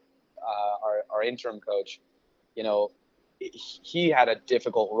Bill, our interim coach, he had a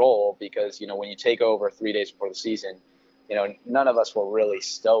difficult role because, when you take over 3 days before the season, none of us were really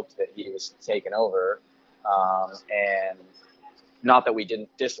stoked that he was taking over. And not that we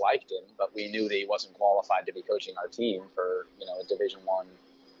didn't dislike him, but we knew that he wasn't qualified to be coaching our team for, a Division I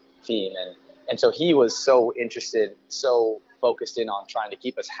team. And so he was so interested, so focused in on trying to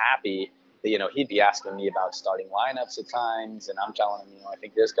keep us happy that, he'd be asking me about starting lineups at times. And I'm telling him, I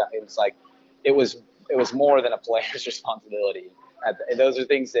think this guy, it was like, it was more than a player's responsibility. And those are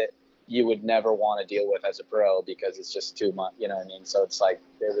things that you would never want to deal with as a pro, because it's just too much, you know what I mean? So it's like,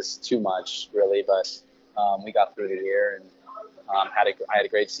 it was too much really, but we got through the year, and I had a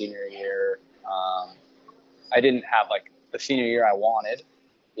great senior year. I didn't have like the senior year I wanted,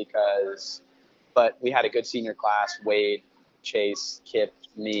 but we had a good senior class: Wade, Chase, Kip,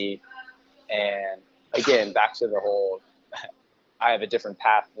 me, and again, back to the whole, I have a different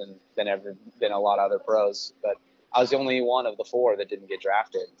path than a lot of other pros, but I was the only one of the four that didn't get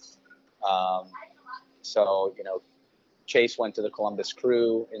drafted. So, Chase went to the Columbus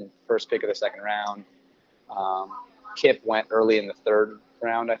Crew in first pick of the second round. Kip went early in the third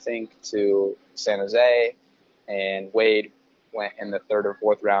round, I think, to San Jose, and Wade went in the third or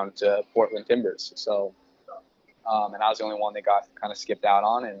fourth round to Portland Timbers. So, and I was the only one that got kind of skipped out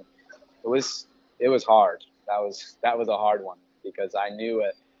on, and it was hard. That was a hard one, because I knew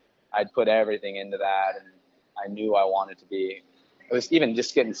I'd put everything into that, and I knew I wanted to be. It was even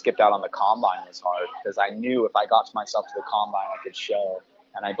just getting skipped out on the combine was hard, because I knew if I got myself to the combine, I could show,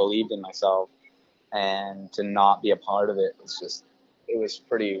 and I believed in myself. And to not be a part of it was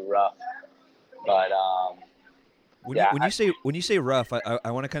pretty rough. But when you say rough, I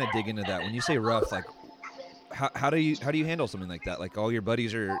want to kind of dig into that. When you say rough, like how do you handle something like that? Like all your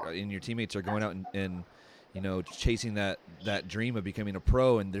buddies and your teammates are going out and chasing that dream of becoming a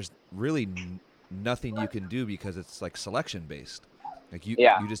pro, and there's really nothing you can do because it's like selection based. Like you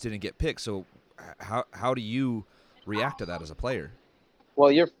just didn't get picked. So how do you react to that as a player?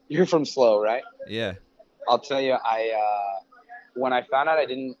 Well, you're from SLO, right? Yeah. I'll tell you, when I found out I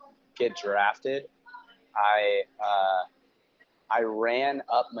didn't get drafted, I ran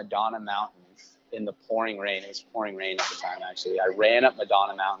up Madonna Mountains in the pouring rain. It was pouring rain at the time, actually. I ran up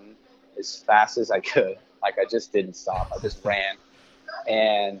Madonna Mountain as fast as I could. Like, I just didn't stop. I just ran.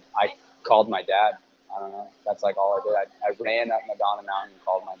 And I called my dad. I don't know. That's like all I did. I ran up Madonna Mountain and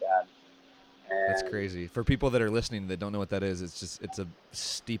called my dad. And that's crazy. For people that are listening that don't know what that is, it's a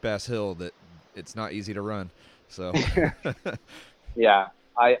steep ass hill that it's not easy to run. So yeah,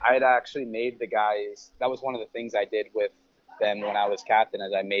 I'd actually made the guys. That was one of the things I did with them when I was captain,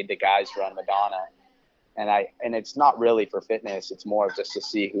 is I made the guys run Madonna. And it's not really for fitness. It's more of just to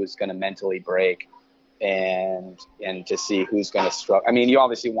see who's going to mentally break and to see who's going to struggle. I mean, you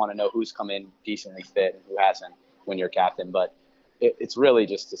obviously want to know who's come in decently fit and who hasn't when you're captain, but it's really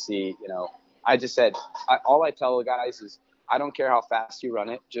just to see, I just said, all I tell the guys is, I don't care how fast you run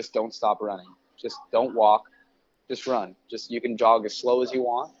it. Just don't stop running. Just don't walk. Just run. You can jog as slow as you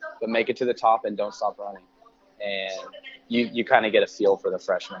want, but make it to the top and don't stop running. And you kind of get a feel for the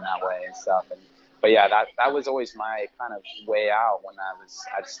freshmen that way and stuff. But yeah, that was always my kind of way out when I was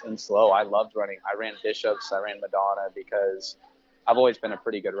in SLO. I loved running. I ran Bishops. I ran Madonna because I've always been a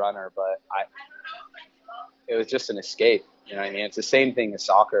pretty good runner, but it was just an escape. You know what I mean? It's the same thing as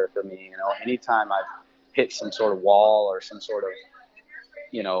soccer for me. Anytime I've hit some sort of wall or some sort of,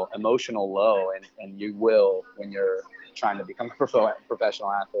 emotional low, and you will when you're trying to become a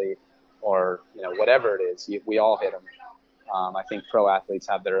professional athlete or, whatever it is, we all hit them. I think pro athletes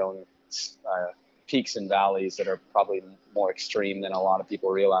have their own peaks and valleys that are probably more extreme than a lot of people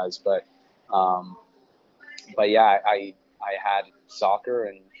realize. But yeah, I had soccer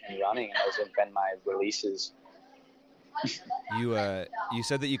and running, and those have been my releases. You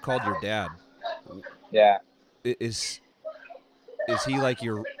said that you called your dad. Yeah. Is he like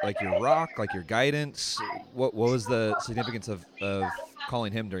your rock, like your guidance? What was the significance of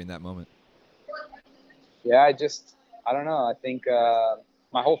calling him during that moment? Yeah, I don't know. I think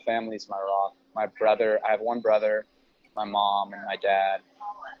my whole family's my rock. My brother, I have one brother, my mom, and my dad,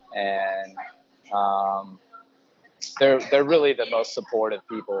 and they're really the most supportive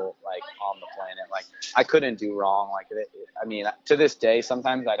people like on the planet. Like, I couldn't do wrong. Like, I mean, to this day,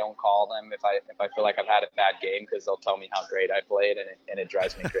 sometimes I don't call them if I feel like I've had a bad game, because they'll tell me how great I played, and it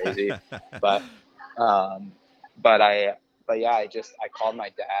drives me crazy. but yeah, I called my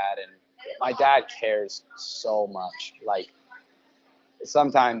dad, and my dad cares so much. Like,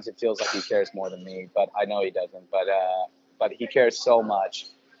 sometimes it feels like he cares more than me, but I know he doesn't. But he cares so much,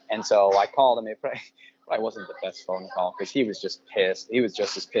 and so I called him. It probably wasn't the best phone call, because he was just pissed. He was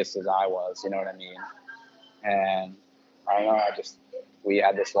just as pissed as I was. You know what I mean? And I don't know. We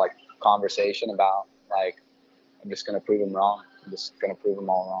had this like conversation about like, I'm just gonna prove him wrong. I'm just gonna prove them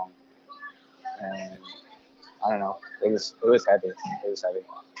all wrong. And I don't know. It was heavy. It was heavy.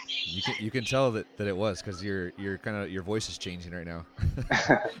 You can tell that it was, because your voice is changing right now.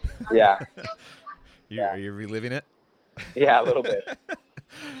 Yeah. Are you reliving it? Yeah, a little bit.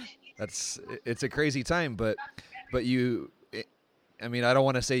 It's a crazy time, but I mean, I don't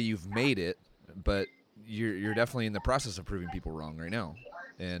want to say you've made it, but you're definitely in the process of proving people wrong right now.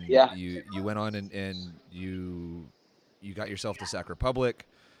 And yeah. you went on and you got yourself to Sac Republic.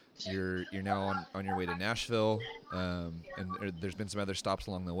 You're now on your way to Nashville, and there's been some other stops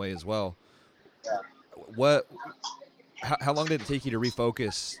along the way as well. Yeah. How long did it take you to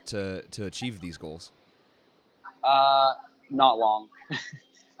refocus to achieve these goals? Not long.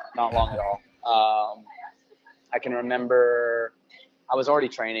 Not long at all. I can remember I was already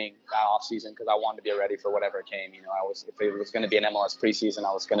training that off season because I wanted to be ready for whatever came. If it was going to be an MLS preseason,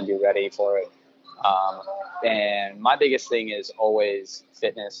 I was going to be ready for it. And my biggest thing is always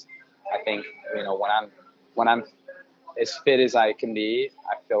fitness. I think, when I'm as fit as I can be,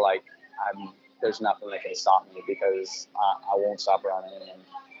 I feel like there's nothing that can stop me, because I won't stop running,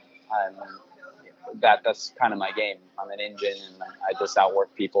 and that's kind of my game. I'm an engine, and I just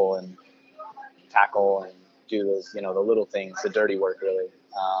outwork people and tackle and do those, the little things, the dirty work, really.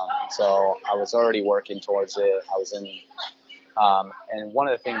 So I was already working towards it. I was in, and one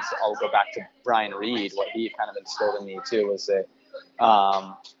of the things, I'll go back to Brian Reed, what he kind of instilled in me too, was that,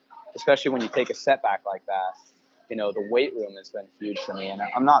 especially when you take a setback like that, the weight room has been huge for me. And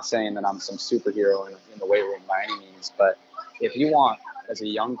I'm not saying that I'm some superhero in the weight room by any means, but if you want, as a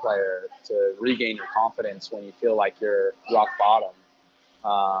young player, to regain your confidence when you feel like you're rock bottom,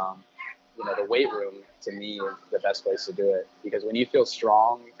 the weight room to me is the best place to do it, because when you feel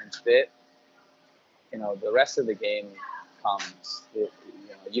strong and fit, the rest of the game comes.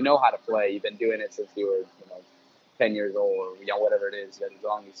 You know how to play. You've been doing it since you were 10 years old or whatever it is,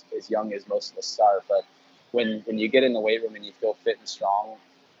 as young as most of us start. But when you get in the weight room and you feel fit and strong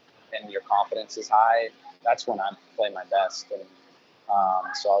and your confidence is high, that's when I'm playing my best. And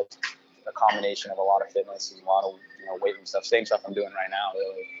so it's a combination of a lot of fitness and a lot of weight room stuff. Same stuff I'm doing right now,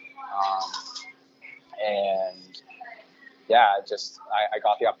 really. And yeah, I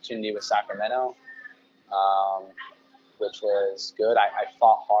got the opportunity with Sacramento, which was good. I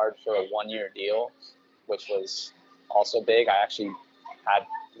fought hard for a 1-year deal, which was also big. I actually had,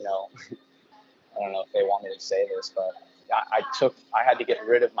 I don't know if they want me to say this, but I had to get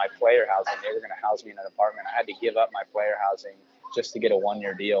rid of my player housing. They were going to house me in an apartment. I had to give up my player housing just to get a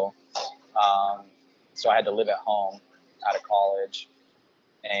 1-year deal. So I had to live at home out of college.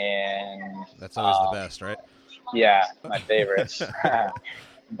 And that's always the best, right? Yeah, my favorites.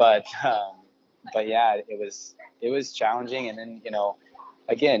 But yeah, it was challenging. And then,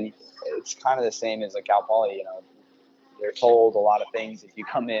 again, it's kind of the same as Cal Poly. You're told a lot of things if you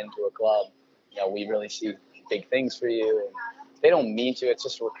come into a club. We really see big things for you. And they don't mean to. It's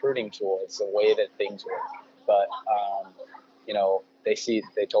just a recruiting tool. It's the way that things work. But they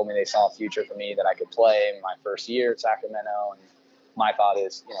told me they saw a future for me that I could play in my first year at Sacramento. And my thought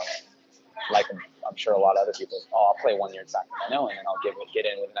is, like I'm sure a lot of other people, I'll play 1 year at Sacramento and then I'll get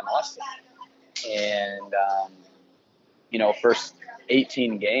in with an MLS team. And first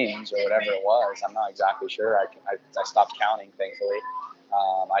 18 games or whatever it was, I'm not exactly sure. I stopped counting, thankfully.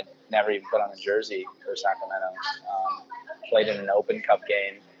 I never even put on a jersey for Sacramento. Played in an Open Cup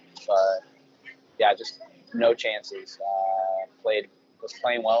game, but yeah, just no chances. Was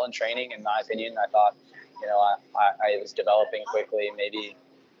playing well in training, in my opinion. I thought, I was developing quickly, maybe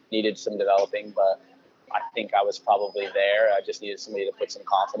needed some developing, but I think I was probably there. I just needed somebody to put some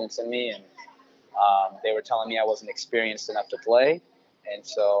confidence in me, and they were telling me I wasn't experienced enough to play, and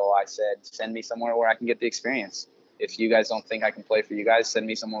so I said, send me somewhere where I can get the experience. If you guys don't think I can play for you guys, send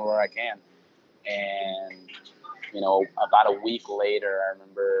me somewhere where I can. And about a week later, I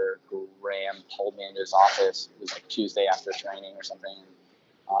remember Graham pulled me into his office. It was like Tuesday after training or something.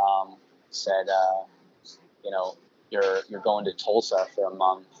 Said, you're going to Tulsa for a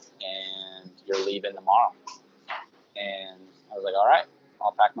month and you're leaving tomorrow. And I was like, all right,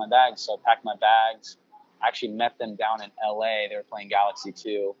 I'll pack my bags. So I packed my bags. I actually met them down in LA. They were playing Galaxy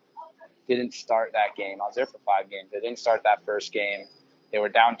 2. Didn't start that game. I was there for 5 games. They didn't start that first game. They were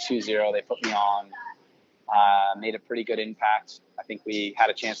down 2-0. They put me on. Made a pretty good impact. I think we had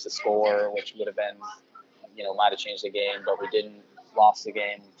a chance to score, which would have been, might have changed the game, but we didn't. Lost the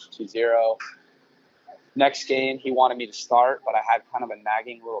game 2-0. Next game, he wanted me to start, but I had kind of a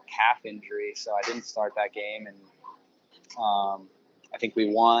nagging little calf injury, so I didn't start that game. And I think we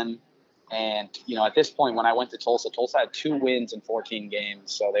won. And, at this point, when I went to Tulsa had 2 wins in 14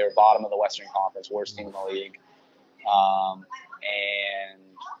 games, so they were bottom of the Western Conference, worst team in the league.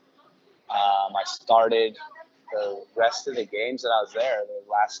 I started the rest of the games that I was there, the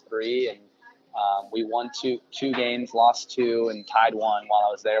last 3, and we won two games, lost 2, and tied 1 while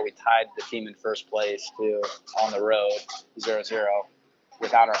I was there. We tied the team in first place too on the road, 0-0,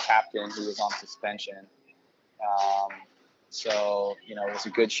 without our captain who was on suspension. So it was a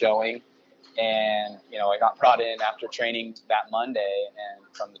good showing. And, I got brought in after training that Monday and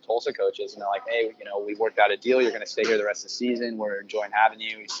from the Tulsa coaches, like, hey, we worked out a deal. You're going to stay here the rest of the season. We're enjoying having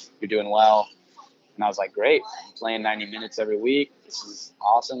you. You're doing well. And I was like, great. I'm playing 90 minutes every week. This is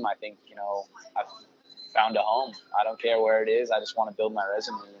awesome. I think, I've found a home. I don't care where it is. I just want to build my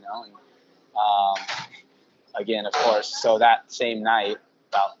resume, And again, of course, so that same night,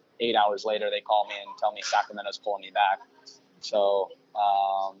 about 8 hours later, they call me and tell me Sacramento's pulling me back. So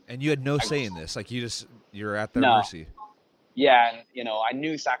and you had no say in this, like you're at their mercy. Yeah, and I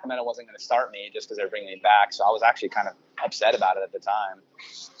knew Sacramento wasn't going to start me just because they were bringing me back, so I was actually kind of upset about it at the time.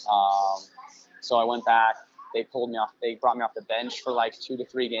 So I went back. They pulled me off. They brought me off the bench for like 2 to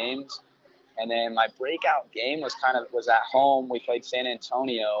 3 games, and then my breakout game was at home. We played San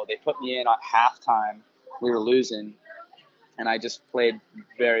Antonio. They put me in at halftime. We were losing, and I just played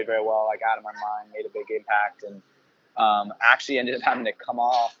very, very well, like out of my mind, made a big impact, and actually ended up having to come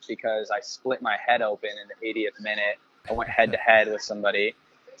off because I split my head open in the 80th minute. I went head to head with somebody.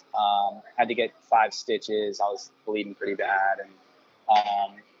 Had to get 5 stitches. I was bleeding pretty bad. And,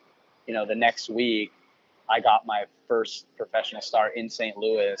 the next week I got my first professional start in St.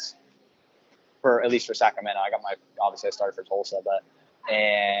 Louis at least for Sacramento. Obviously I started for Tulsa,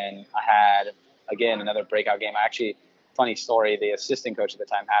 and I had, again, another breakout game. Funny story, the assistant coach at the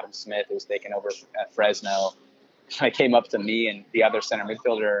time, Adam Smith, who was taking over at Fresno, came up to me and the other center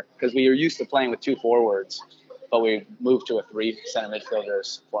midfielder, because we were used to playing with two forwards, but we moved to a three center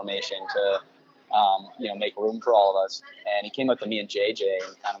midfielders formation to, make room for all of us. And he came up to me and JJ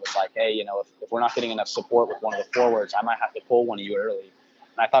and kind of was like, hey, if we're not getting enough support with one of the forwards, I might have to pull one of you early.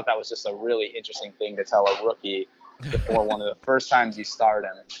 And I thought that was just a really interesting thing to tell a rookie before one of the first times you start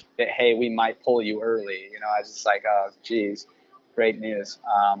him, that, hey, we might pull you early. I was just like, oh, geez, great news.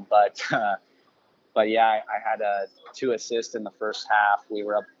 But yeah, I had 2 assists in the first half. We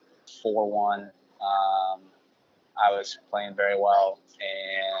were up 4-1. I was playing very well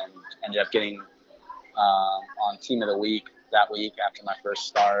and ended up getting on Team of the Week that week after my first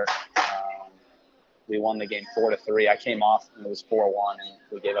start. We won the game 4-3. I came off and it was 4-1, and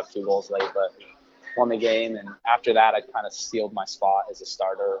we gave up 2 goals late, but won the game. And after that, I kind of sealed my spot as a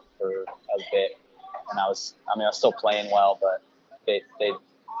starter for a bit. And I was still playing well, but they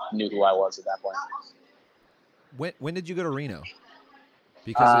knew who I was at that point. When did you go to Reno?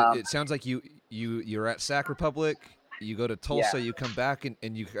 Because it sounds like you're at Sac Republic, you go to Tulsa, you come back, and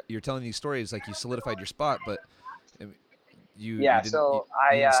you're telling these stories like you solidified your spot, but you didn't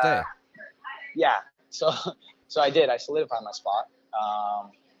stay. Yeah, so I did. I solidified my spot,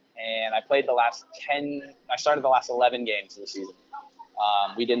 and I played I started the last 11 games of the season.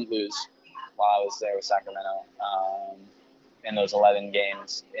 We didn't lose while I was there with Sacramento in those 11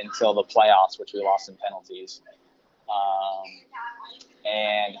 games until the playoffs, which we lost in penalties.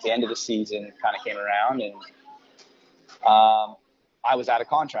 And at the end of the season kind of came around, and I was out of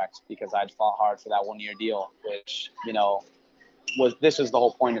contract because I'd fought hard for that 1-year deal, which, was the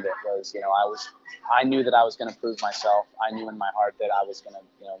whole point of it was, I knew that I was going to prove myself. I knew in my heart that I was going to,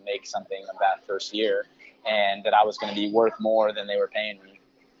 make something of that first year, and that I was going to be worth more than they were paying me.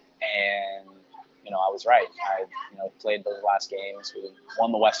 And, I was right. I, played those last games. We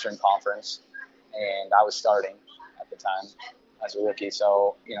won the Western Conference, and I was starting at the time as a rookie.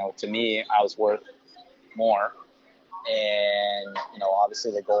 So, to me, I was worth more. And,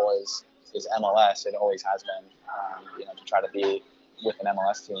 obviously the goal is MLS. It always has been, to try to be with an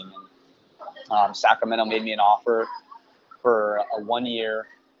MLS team. And Sacramento made me an offer for a 1 year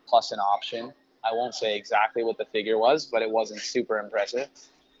plus an option. I won't say exactly what the figure was, but it wasn't super impressive.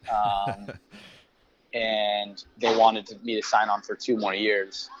 And they wanted me to sign on for 2 more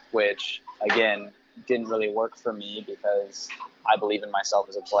years, which, again, didn't really work for me because I believe in myself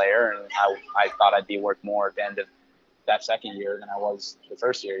as a player, and I thought I'd be worth more at the end of that second year than I was the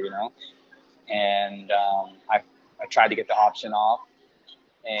first year, And I tried to get the option off,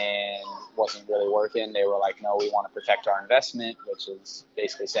 and wasn't really working. They were like, no, we want to protect our investment, which is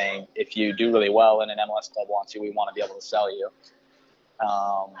basically saying if you do really well and an MLS club wants you, we want to be able to sell you.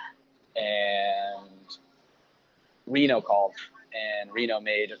 And Reno called, and Reno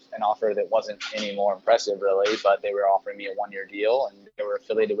made an offer that wasn't any more impressive really, but they were offering me a 1-year deal, and they were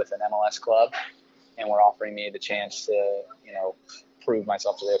affiliated with an MLS club, and were offering me the chance to, prove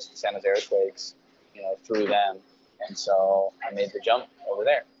myself to the San Jose Earthquakes, through them. And so I made the jump over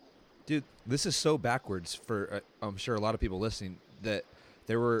there. Dude, this is so backwards for, I'm sure a lot of people listening, that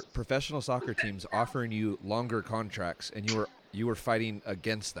there were professional soccer teams offering you longer contracts, and you were fighting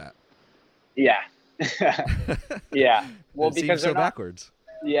against that. Yeah. Yeah. Well, because they're backwards.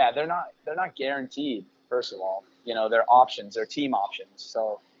 Yeah, they're not guaranteed, first of all. They're options, they're team options.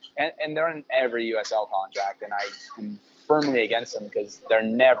 So, and they're in every USL contract, and I'm firmly against them because they're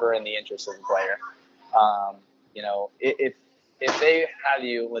never in the interest of the player. If they have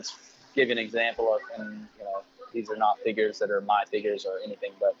you, let's give you an example of, and these are not figures that are my figures or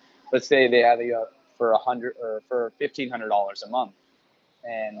anything, but let's say they have you for $100 or for $1,500 a month,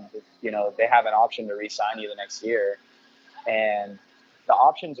 and they have an option to re-sign you the next year, and the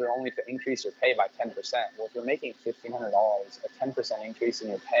options are only to increase your pay by 10%. Well, if you're making $1,500, a 10% increase in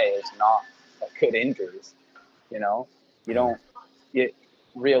your pay is not a good increase.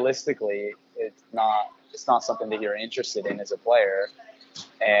 Realistically, it's not something that you're interested in as a player.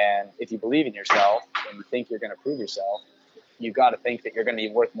 And if you believe in yourself and you think you're going to prove yourself, you've got to think that you're going to be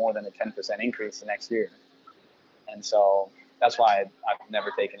worth more than a 10% increase the next year. And so that's why I've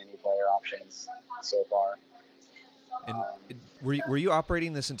never taken any player options so far. And were you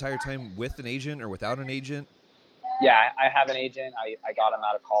operating this entire time with an agent or without an agent? Yeah, I have an agent. I got him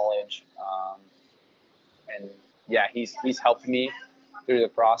out of college. And yeah, he's helped me through the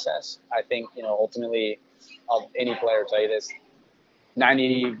process. I think, ultimately, of any player tell you this,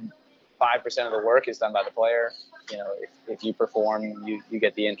 95% of the work is done by the player. If you perform, you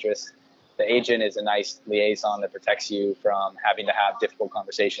get the interest. The agent is a nice liaison that protects you from having to have difficult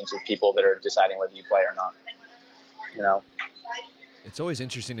conversations with people that are deciding whether you play or not. It's always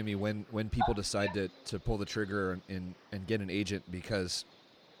interesting to me when people decide to pull the trigger and get an agent, because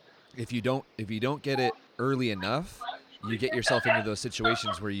if you don't get it early enough, you get yourself into those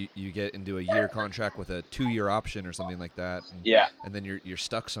situations where you get into a year contract with a 2-year option or something like that, Yeah. and then you're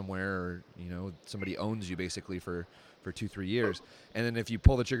stuck somewhere, or somebody owns you basically for 2-3 years. And then if you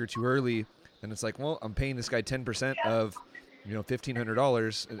pull the trigger too early, then it's like, well, I'm paying this guy 10% of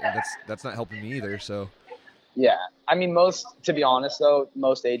 $1,500, and that's not helping me either. So Yeah. I mean, to be honest though,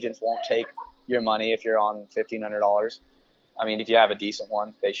 most agents won't take your money if you're on $1,500. I mean, if you have a decent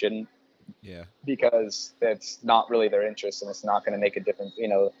one, they shouldn't, yeah, because that's not really their interest and it's not going to make a difference,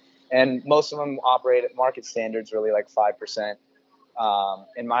 and most of them operate at market standards, really like 5%.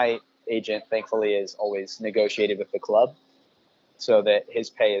 And my agent, thankfully, is always negotiated with the club so that his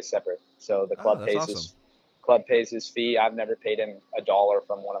pay is separate. So the oh, that's awesome. club pays his fee. I've never paid him $1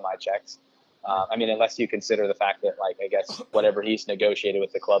 from one of my checks. I mean, unless you consider the fact that, like, I guess whatever he's negotiated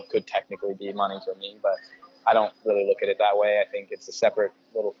with the club could technically be money for me, but I don't really look at it that way. I think it's a separate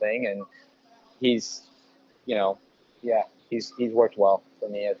little thing, and he's, he's worked well for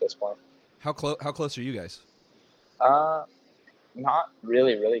me at this point. How close are you guys? Not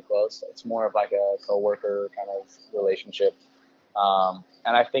really, really close. It's more of like a coworker kind of relationship, and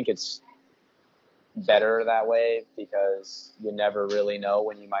I think it's better that way because you never really know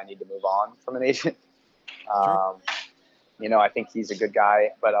when you might need to move on from an agent. I think he's a good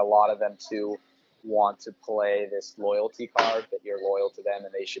guy, but a lot of them too want to play this loyalty card that you're loyal to them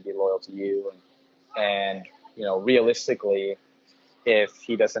and they should be loyal to you. And realistically, if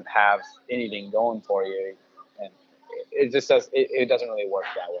he doesn't have anything going for you, and it doesn't really work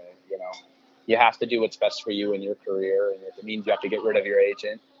that way. You have to do what's best for you in your career, and if it means you have to get rid of your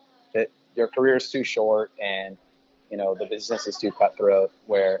agent, that your career is too short, and the business is too cutthroat,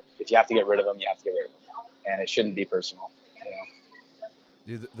 where if you have to get rid of them, you have to get rid of them, and it shouldn't be personal.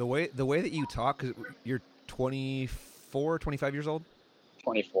 Dude, the way that you talk, 'cause you're 24, 25 years old.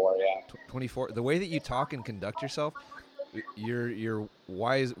 24, yeah. 24. The way that you talk and conduct yourself, you're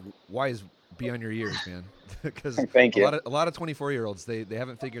wise beyond your years, man. Because Thank you. a lot of 24-year-olds, they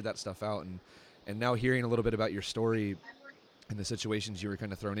haven't figured that stuff out, and now hearing a little bit about your story and the situations you were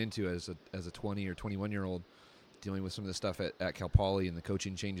kind of thrown into as a 20 or 21-year-old, dealing with some of the stuff at Cal Poly and the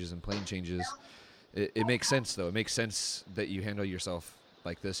coaching changes and playing changes, it makes sense though. It makes sense that you handle yourself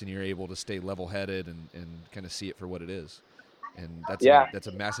like this and you're able to stay level-headed and kind of see it for what it is. And that's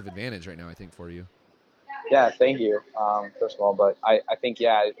a massive advantage right now, I think, for you. Yeah, thank you. First of all, but I think,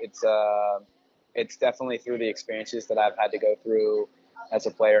 it's definitely through the experiences that I've had to go through as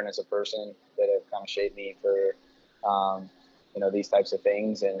a player and as a person that have kind of shaped me for, these types of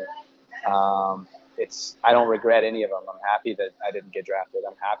things. And I don't regret any of them. I'm happy that I didn't get drafted.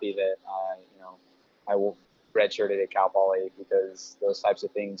 I'm happy that I redshirted at Cal Poly, because those types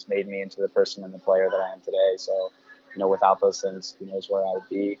of things made me into the person and the player that I am today. So, without those things, who knows where I would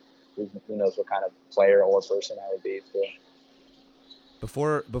be? Who knows what kind of player or person I would be? So.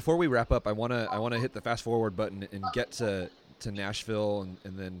 Before we wrap up, I wanna hit the fast forward button and get to Nashville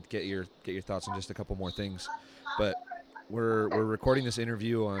and then get your thoughts on just a couple more things. But we're recording this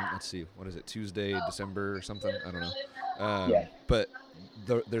interview on, let's see, what is it, Tuesday, December or something? I don't know. Yeah. But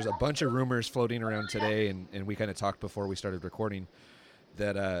there's a bunch of rumors floating around today, and we kind of talked before we started recording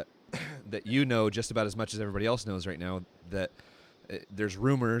that that just about as much as everybody else knows right now, that there's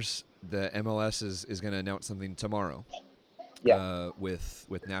rumors that MLS is going to announce something tomorrow. Yeah. With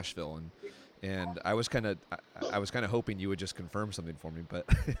Nashville, and I was kind of hoping you would just confirm something for me, but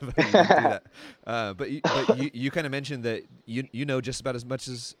you didn't do that. But you kind of mentioned that you know just about as much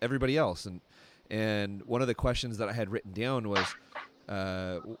as everybody else, and one of the questions that I had written down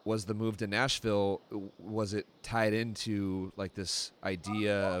was the move to Nashville, was it tied into like this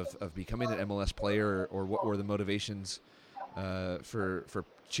idea of becoming an MLS player, or what were the motivations for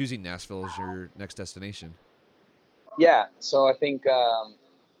choosing Nashville as your next destination? Yeah, so I think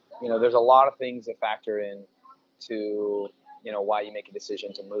there's a lot of things that factor in to why you make a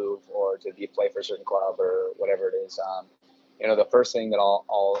decision to move or to play for a certain club or whatever it is. The first thing that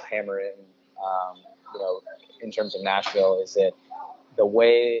I'll hammer in, in terms of Nashville, is that the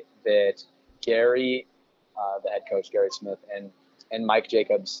way that Gary, the head coach, Gary Smith, and Mike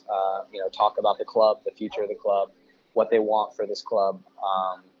Jacobs, talk about the club, the future of the club, what they want for this club,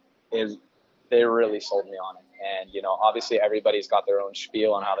 is they really sold me on it. And, obviously everybody's got their own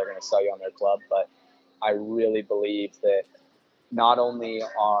spiel on how they're going to sell you on their club, but I really believe that not only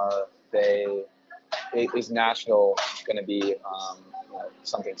is Nashville going to be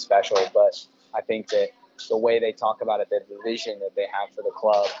something special, but I think that the way they talk about it, the vision that they have for the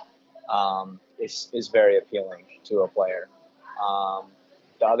club, is very appealing to a player.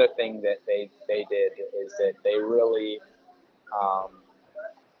 The other thing that they did is that they really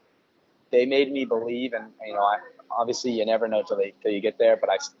they made me believe, and obviously you never know till you get there, but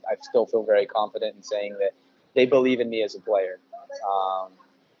I still feel very confident in saying that they believe in me as a player,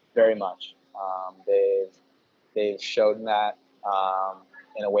 very much. They've shown that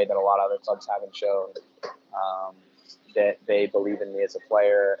in a way that a lot of other clubs haven't shown. That they believe in me as a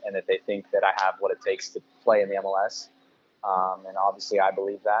player and that they think that I have what it takes to play in the MLS. And obviously I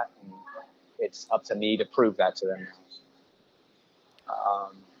believe that. And it's up to me to prove that to them.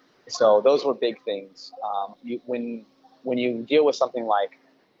 So those were big things. When you deal with something like,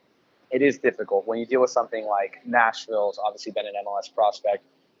 it is difficult. When you deal with something like Nashville's obviously been an MLS prospect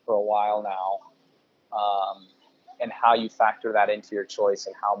for a while now, and how you factor that into your choice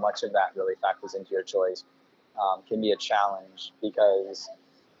and how much of that really factors into your choice can be a challenge because,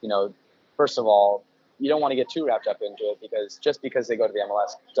 first of all, you don't want to get too wrapped up into it because just because they go to the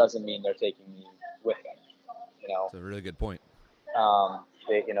MLS doesn't mean they're taking me with them. That's a really good point.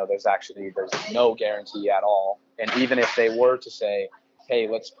 There's no guarantee at all. And even if they were to say, hey,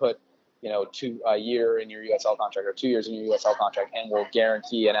 let's put, a year in your USL contract or 2 years in your USL contract and we'll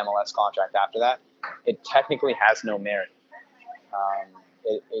guarantee an MLS contract after that, it technically has no merit.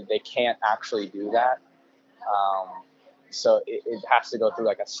 They can't actually do that. So it has to go through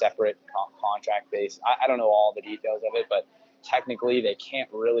like a separate contract base. I don't know all the details of it, but technically they can't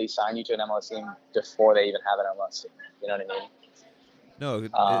really sign you to an MLS team before they even have an MLS team. You know what I mean?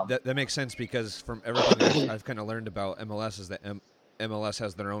 No, that makes sense because from everything I've kind of learned about MLS is that MLS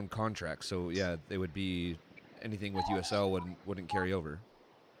has their own contract. So yeah, they would be anything with USL wouldn't carry over.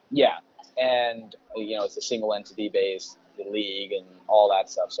 Yeah, and it's a single entity based league and all that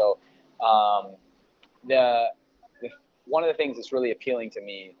stuff. So one of the things that's really appealing to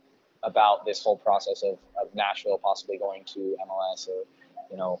me about this whole process of Nashville possibly going to MLS, or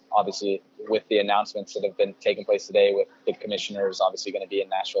obviously with the announcements that have been taking place today, with the commissioners obviously going to be in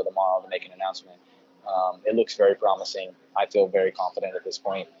Nashville tomorrow to make an announcement, it looks very promising. I feel very confident at this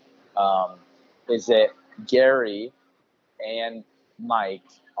point. Is that Gary and Mike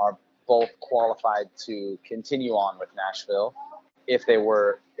are both qualified to continue on with Nashville if they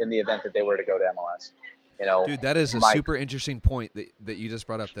were in the event that they were to go to MLS. Dude, that is a super interesting point that you just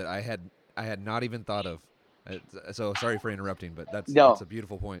brought up that I had not even thought of. So sorry for interrupting, but that's a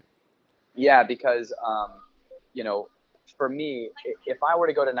beautiful point. Yeah, because for me, if I were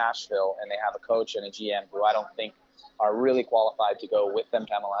to go to Nashville and they have a coach and a GM who I don't think are really qualified to go with them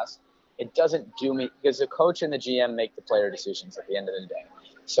to MLS, it doesn't do me, because the coach and the GM make the player decisions at the end of the day.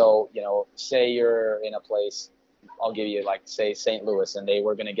 So, say you're in a place, I'll give you say St. Louis, and they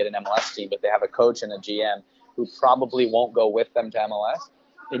were going to get an MLS team, but they have a coach and a GM who probably won't go with them to MLS.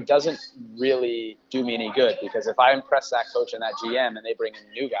 It doesn't really do me any good, because if I impress that coach and that GM and they bring in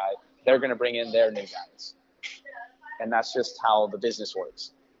a new guy, they're going to bring in their new guys. And that's just how the business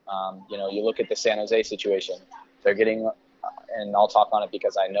works. You look at the San Jose situation, they're getting, and I'll talk on it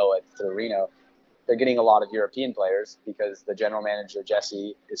because I know it through Reno, they're getting a lot of European players because the general manager,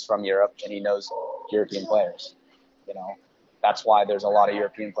 Jesse, is from Europe and he knows European players. That's why there's a lot of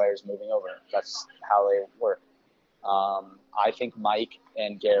European players moving over. That's how they work. I think Mike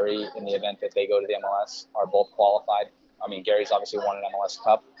and Gary, in the event that they go to the MLS, are both qualified. I mean, Gary's obviously won an MLS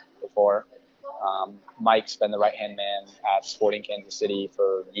Cup before. Mike's been the right-hand man at Sporting Kansas City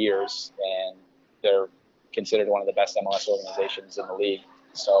for years, and they're considered one of the best MLS organizations in the league.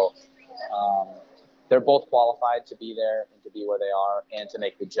 So they're both qualified to be there and to be where they are and to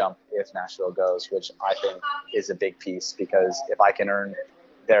make the jump if Nashville goes, which I think is a big piece, because if I can earn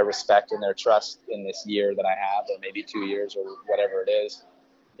their respect and their trust in this year that I have, or maybe 2 years or whatever it is,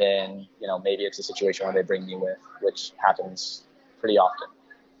 then, maybe it's a situation where they bring me with, which happens pretty often.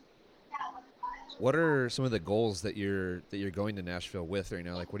 What are some of the goals that you're going to Nashville with right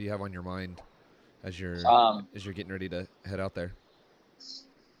now? Like, what do you have on your mind as you're getting ready to head out there?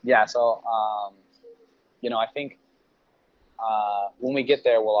 Yeah. So, I think when we get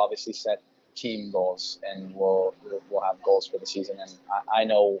there, we'll obviously set team goals and we'll have goals for the season. And I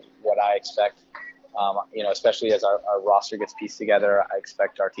know what I expect, especially as our roster gets pieced together. I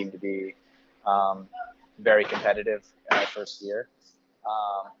expect our team to be very competitive in our first year.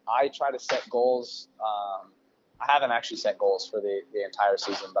 I try to set goals. I haven't actually set goals for the entire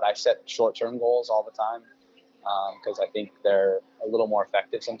season, but I set short-term goals all the time because I think they're a little more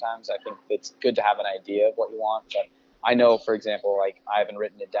effective sometimes. I think it's good to have an idea of what you want, but I know, for example, I haven't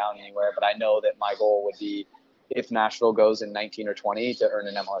written it down anywhere, but I know that my goal would be, if Nashville goes in 19 or 20, to earn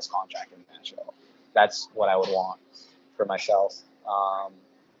an MLS contract in Nashville. That's what I would want for myself.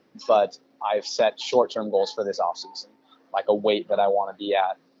 But I've set short-term goals for this offseason. like a weight that I want to be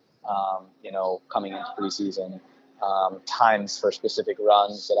at, coming into preseason, times for specific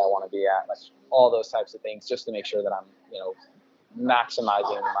runs that I want to be at, like all those types of things, just to make sure that I'm,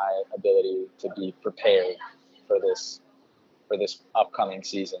 maximizing my ability to be prepared for this upcoming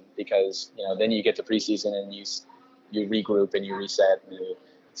season, because then you get to preseason and you regroup and you reset and you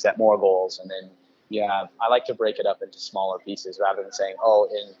set more goals, and then I like to break it up into smaller pieces rather than saying, oh,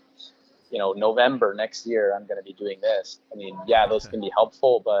 in November next year I'm going to be doing this. I mean, those can be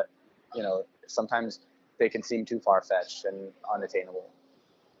helpful, but sometimes they can seem too far-fetched and unattainable.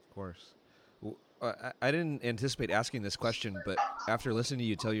 Of course. I didn't anticipate asking this question, but after listening to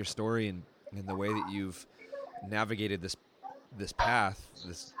you tell your story and the way that you've navigated this path,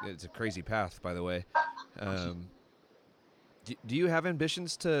 it's a crazy path, by the way. Do you have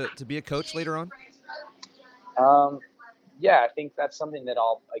ambitions to be a coach later on? I think that's something that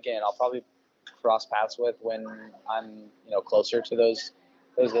I'll probably cross paths with when I'm closer to those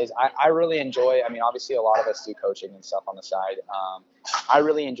days. I really enjoy. I mean, obviously, a lot of us do coaching and stuff on the side. I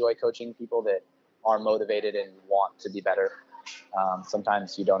really enjoy coaching people that are motivated and want to be better.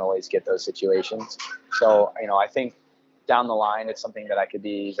 Sometimes you don't always get those situations. So, I think down the line, it's something that I could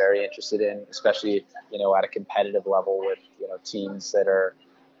be very interested in, especially, at a competitive level with, teams that are,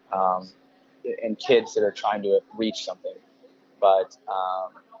 and kids that are trying to reach something. But,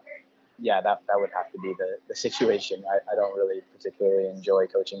 that would have to be the situation. I don't really particularly enjoy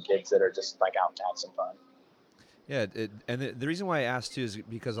coaching kids that are just like out to have some fun. Yeah, and the reason why I asked too is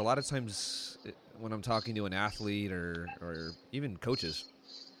because a lot of times when I'm talking to an athlete or even coaches,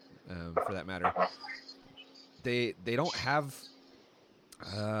 for that matter, they don't have,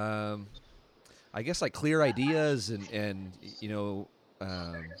 I guess, like clear ideas and look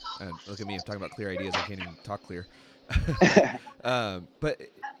at me, I'm talking about clear ideas. I can't even talk clear, but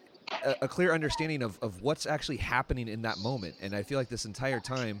a clear understanding of what's actually happening in that moment. And I feel like this entire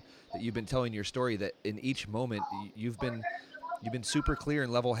time that you've been telling your story, that in each moment you've been super clear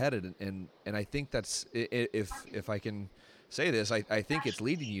and level-headed, and I think that's, if I can say this, I think it's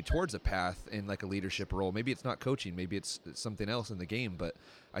leading you towards a path in like a leadership role. Maybe it's not coaching, maybe it's something else in the game, but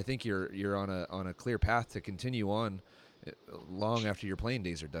I think you're on a clear path to continue on long after your playing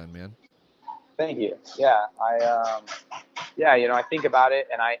days are done, man. Thank you. Yeah, I think about it,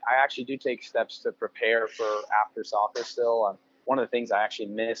 and I actually do take steps to prepare for after soccer still. One of the things I actually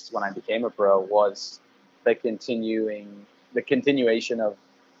missed when I became a pro was the continuation of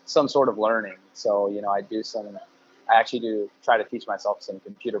some sort of learning. So, I actually do try to teach myself some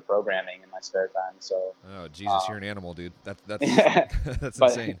computer programming in my spare time. So, oh Jesus, you're an animal, dude. That's that's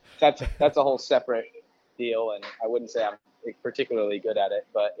insane. That's a whole separate deal, and I wouldn't say I'm particularly good at it,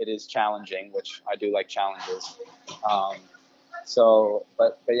 but it is challenging, which I do like challenges. I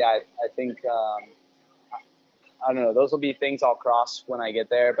think I don't know. Those will be things I'll cross when I get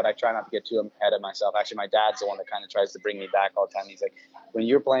there, but I try not to get too ahead of myself. Actually, my dad's the one that kind of tries to bring me back all the time. He's like, when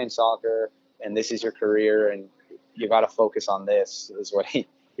you're playing soccer and this is your career and you got to focus on this, is what he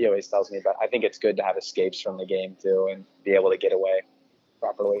always tells me. But I think it's good to have escapes from the game too and be able to get away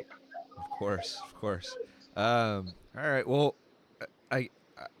properly. Of course. All right. Well, I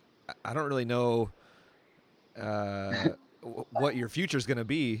don't really know what your future is going to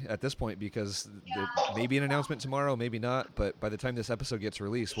be at this point, because there may be an announcement tomorrow, maybe not. But by the time this episode gets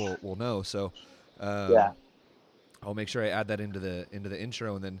released, we'll know. So, I'll make sure I add that into the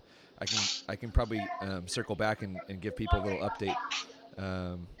intro, and then I can probably circle back and give people a little update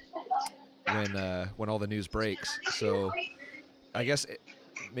when all the news breaks. So, I guess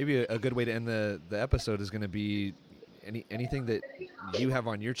maybe a good way to end the episode is going to be anything that you have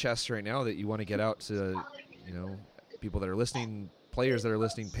on your chest right now that you want to get out to, people that are listening, players that are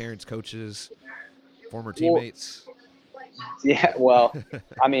listening, parents, coaches, former teammates. Well,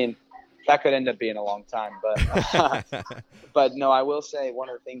 I mean, that could end up being a long time, but no, I will say one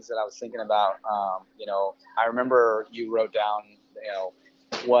of the things that I was thinking about, I remember you wrote down,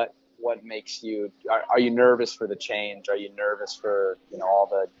 what makes you, are you nervous for the change? Are you nervous for, all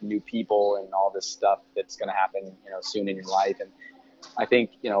the new people and all this stuff that's going to happen, soon in your life? And I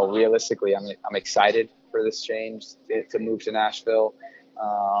think, realistically, I'm excited for this change to move to Nashville.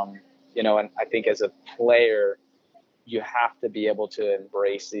 And I think as a player, you have to be able to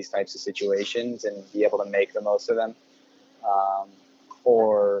embrace these types of situations and be able to make the most of them.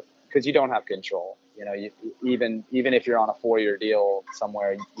 Or because you don't have control, even if you're on a 4-year deal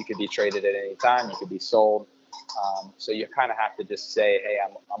somewhere, you could be traded at any time. You could be sold. So you kind of have to just say, hey,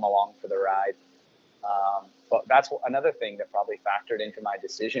 I'm along for the ride. But that's another thing that probably factored into my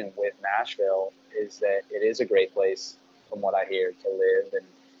decision with Nashville, is that it is a great place from what I hear to live, and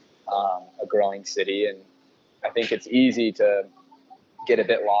a growing city. And, I think it's easy to get a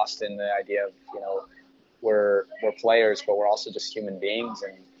bit lost in the idea of, we're players, but we're also just human beings.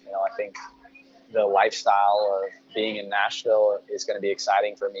 And, I think the lifestyle of being in Nashville is going to be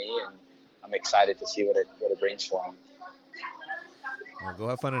exciting for me, and I'm excited to see what it brings for me. Well, go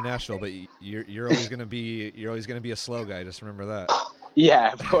have fun in Nashville, but you're always going to be a slow guy. Just remember that.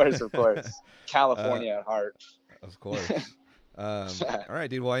 Yeah, of course. California at heart. Of course. All right,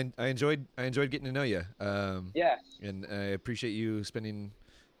 dude. Well, I enjoyed getting to know you. Yeah. And I appreciate you spending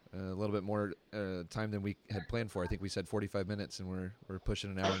a little bit more time than we had planned for. I think we said 45 minutes, and we're pushing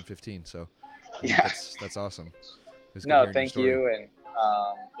an hour and 15. So yeah, that's awesome. No, thank you, and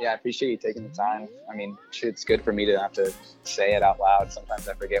I appreciate you taking the time. I mean, it's good for me to have to say it out loud. Sometimes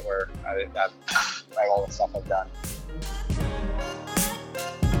I forget where all the stuff I've done.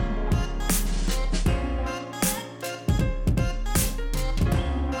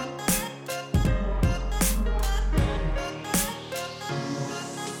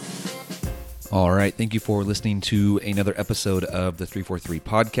 All right. Thank you for listening to another episode of the 343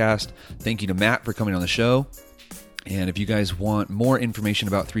 podcast. Thank you to Matt for coming on the show. And if you guys want more information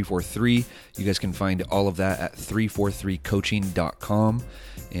about 343, you guys can find all of that at 343coaching.com.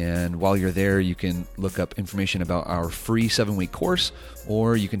 And while you're there, you can look up information about our free 7-week course,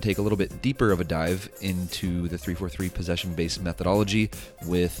 or you can take a little bit deeper of a dive into the 343 possession-based methodology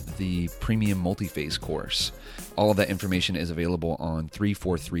with the premium multi-phase course. All of that information is available on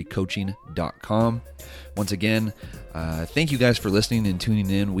 343coaching.com. Once again, thank you guys for listening and tuning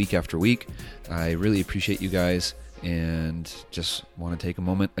in week after week. I really appreciate you guys, and just want to take a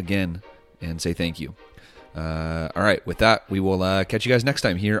moment again and say thank you. All right, with that, we will catch you guys next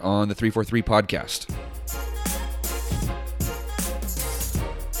time here on the 343 podcast.